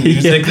blaring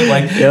music that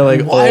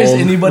like why is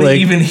anybody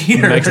even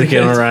here?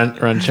 Mexican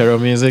ranchero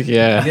music,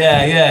 yeah.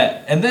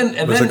 Yeah, and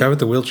then Was the guy with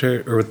the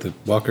wheelchair or with the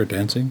walker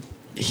dancing?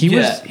 He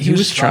Yeah,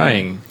 was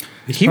trying.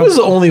 He was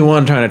the only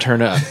one trying to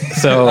turn up.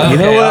 So you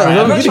know Okay, what? all right.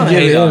 I'm not Let me trying to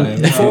give hate on him.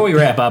 him. Before we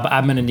wrap up,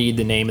 I'm going to need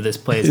the name of this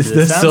place. 'Cause It's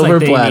the it sounds Silver like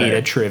they Platter. need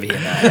a trivia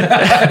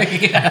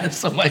night. yeah,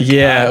 so my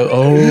Yeah.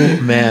 Oh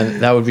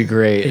man, that would be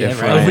great. Yeah,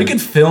 if right. If we Ryan-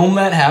 could film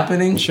that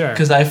happening, Sure.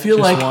 Because I feel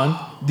Just like, one?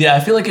 yeah, I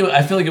feel like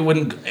it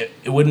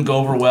wouldn't go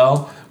over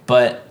well.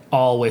 But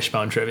All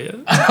Wishbone trivia.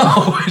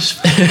 oh,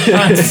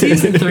 On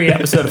season 3,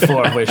 episode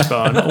 4 of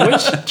Wishbone,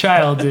 which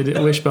child did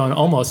Wishbone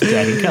almost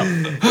attack and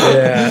kill?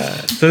 Yeah.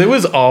 So it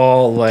was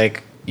all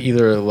like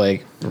either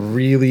like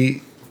really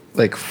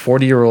like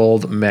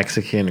 40-year-old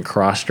Mexican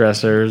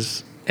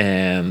cross-dressers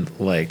and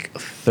like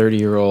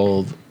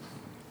 30-year-old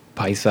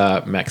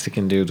paisa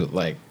Mexican dude with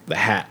like the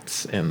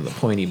hats and the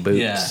pointy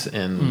boots Yeah.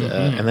 and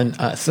then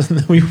us and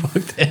then we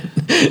walked in.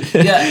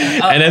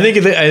 yeah, And I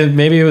think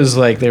maybe it was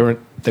like they were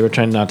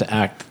trying not to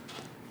act,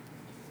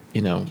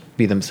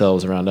 be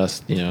themselves around us.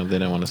 They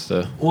didn't want us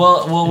to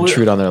well,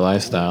 intrude on their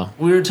lifestyle.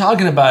 we were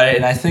talking about it,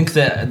 and I think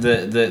that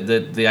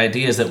the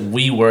idea is that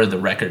we were the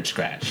record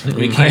scratch. Like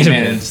we Might came have in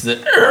been. and it's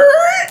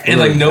and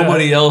like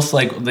nobody else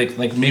like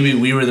maybe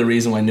we were the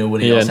reason why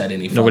nobody else had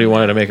any fun. Nobody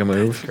wanted to make a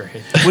move.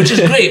 which is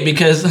great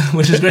because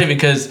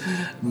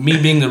me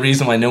being the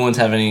reason why no one's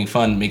having any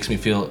fun makes me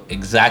feel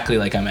exactly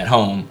like I'm at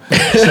home.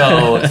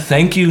 So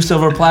thank you,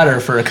 Silver Platter,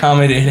 for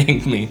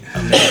accommodating me.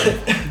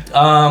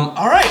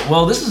 All right,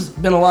 well, this has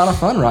been a lot of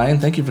fun, Ryan.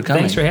 Thank you for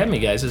coming. Thanks for having me,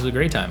 guys. This was a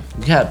great time.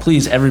 Yeah,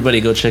 please,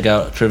 everybody, go check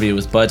out Trivia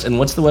with Buds. And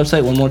what's the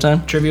website one more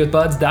time?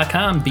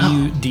 TriviaWithBuds.com,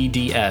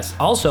 BUDDS.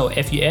 Also,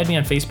 if you add me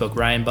on Facebook,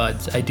 Ryan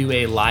Buds, I do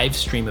a live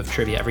stream of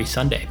trivia every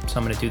Sunday. So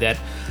I'm going to do that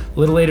a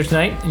little later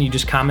tonight, and you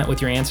just comment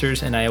with your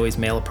answers, and I always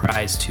mail a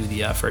prize to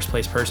the first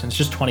place person. It's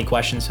just 20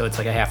 questions, so it's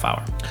like a half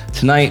hour.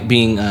 Tonight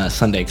being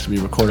Sunday, because we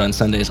record on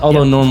Sundays.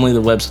 Although Yep. normally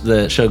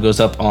the show goes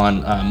up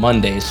on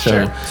Mondays.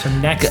 So So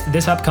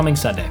this upcoming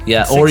Sunday.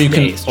 yeah, 6 or you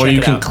days. can Check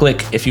it can out.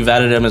 click, if you've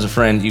added him as a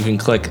friend, you can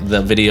click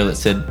the video that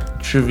said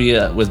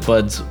Trivia with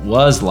Buds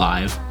was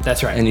live.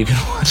 That's right. And you can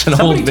watch an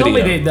Somebody old told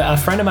video. me, a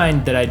friend of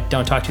mine that I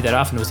don't talk to that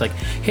often was like,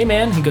 hey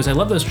man, he goes, I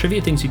love those trivia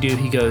things you do.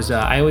 He goes,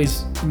 I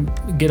always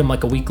get them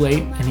like a week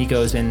late. And he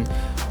goes, and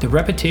the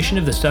repetition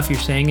of the stuff you're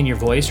saying in your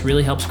voice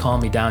really helps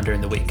calm me down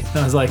during the week. And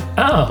I was like,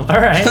 oh, all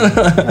right.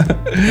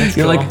 That's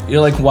You're cool.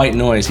 you're like white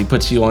noise. He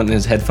puts you on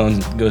his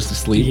headphones and goes to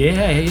sleep.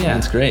 Yeah.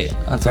 That's great.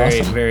 That's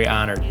Very, awesome. very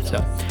honored.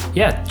 So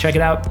yeah, check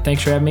it out.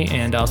 Thanks for having me,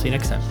 and I'll see you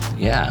next time.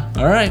 Yeah.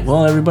 All right.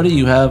 Well, everybody,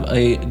 you have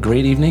a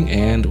great evening,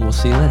 and we'll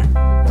see you later.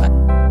 Bye.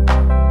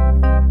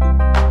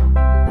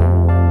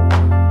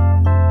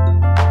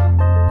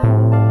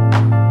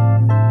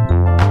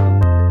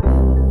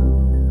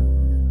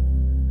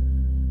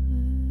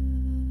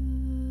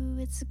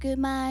 It's a good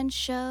mind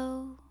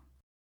show.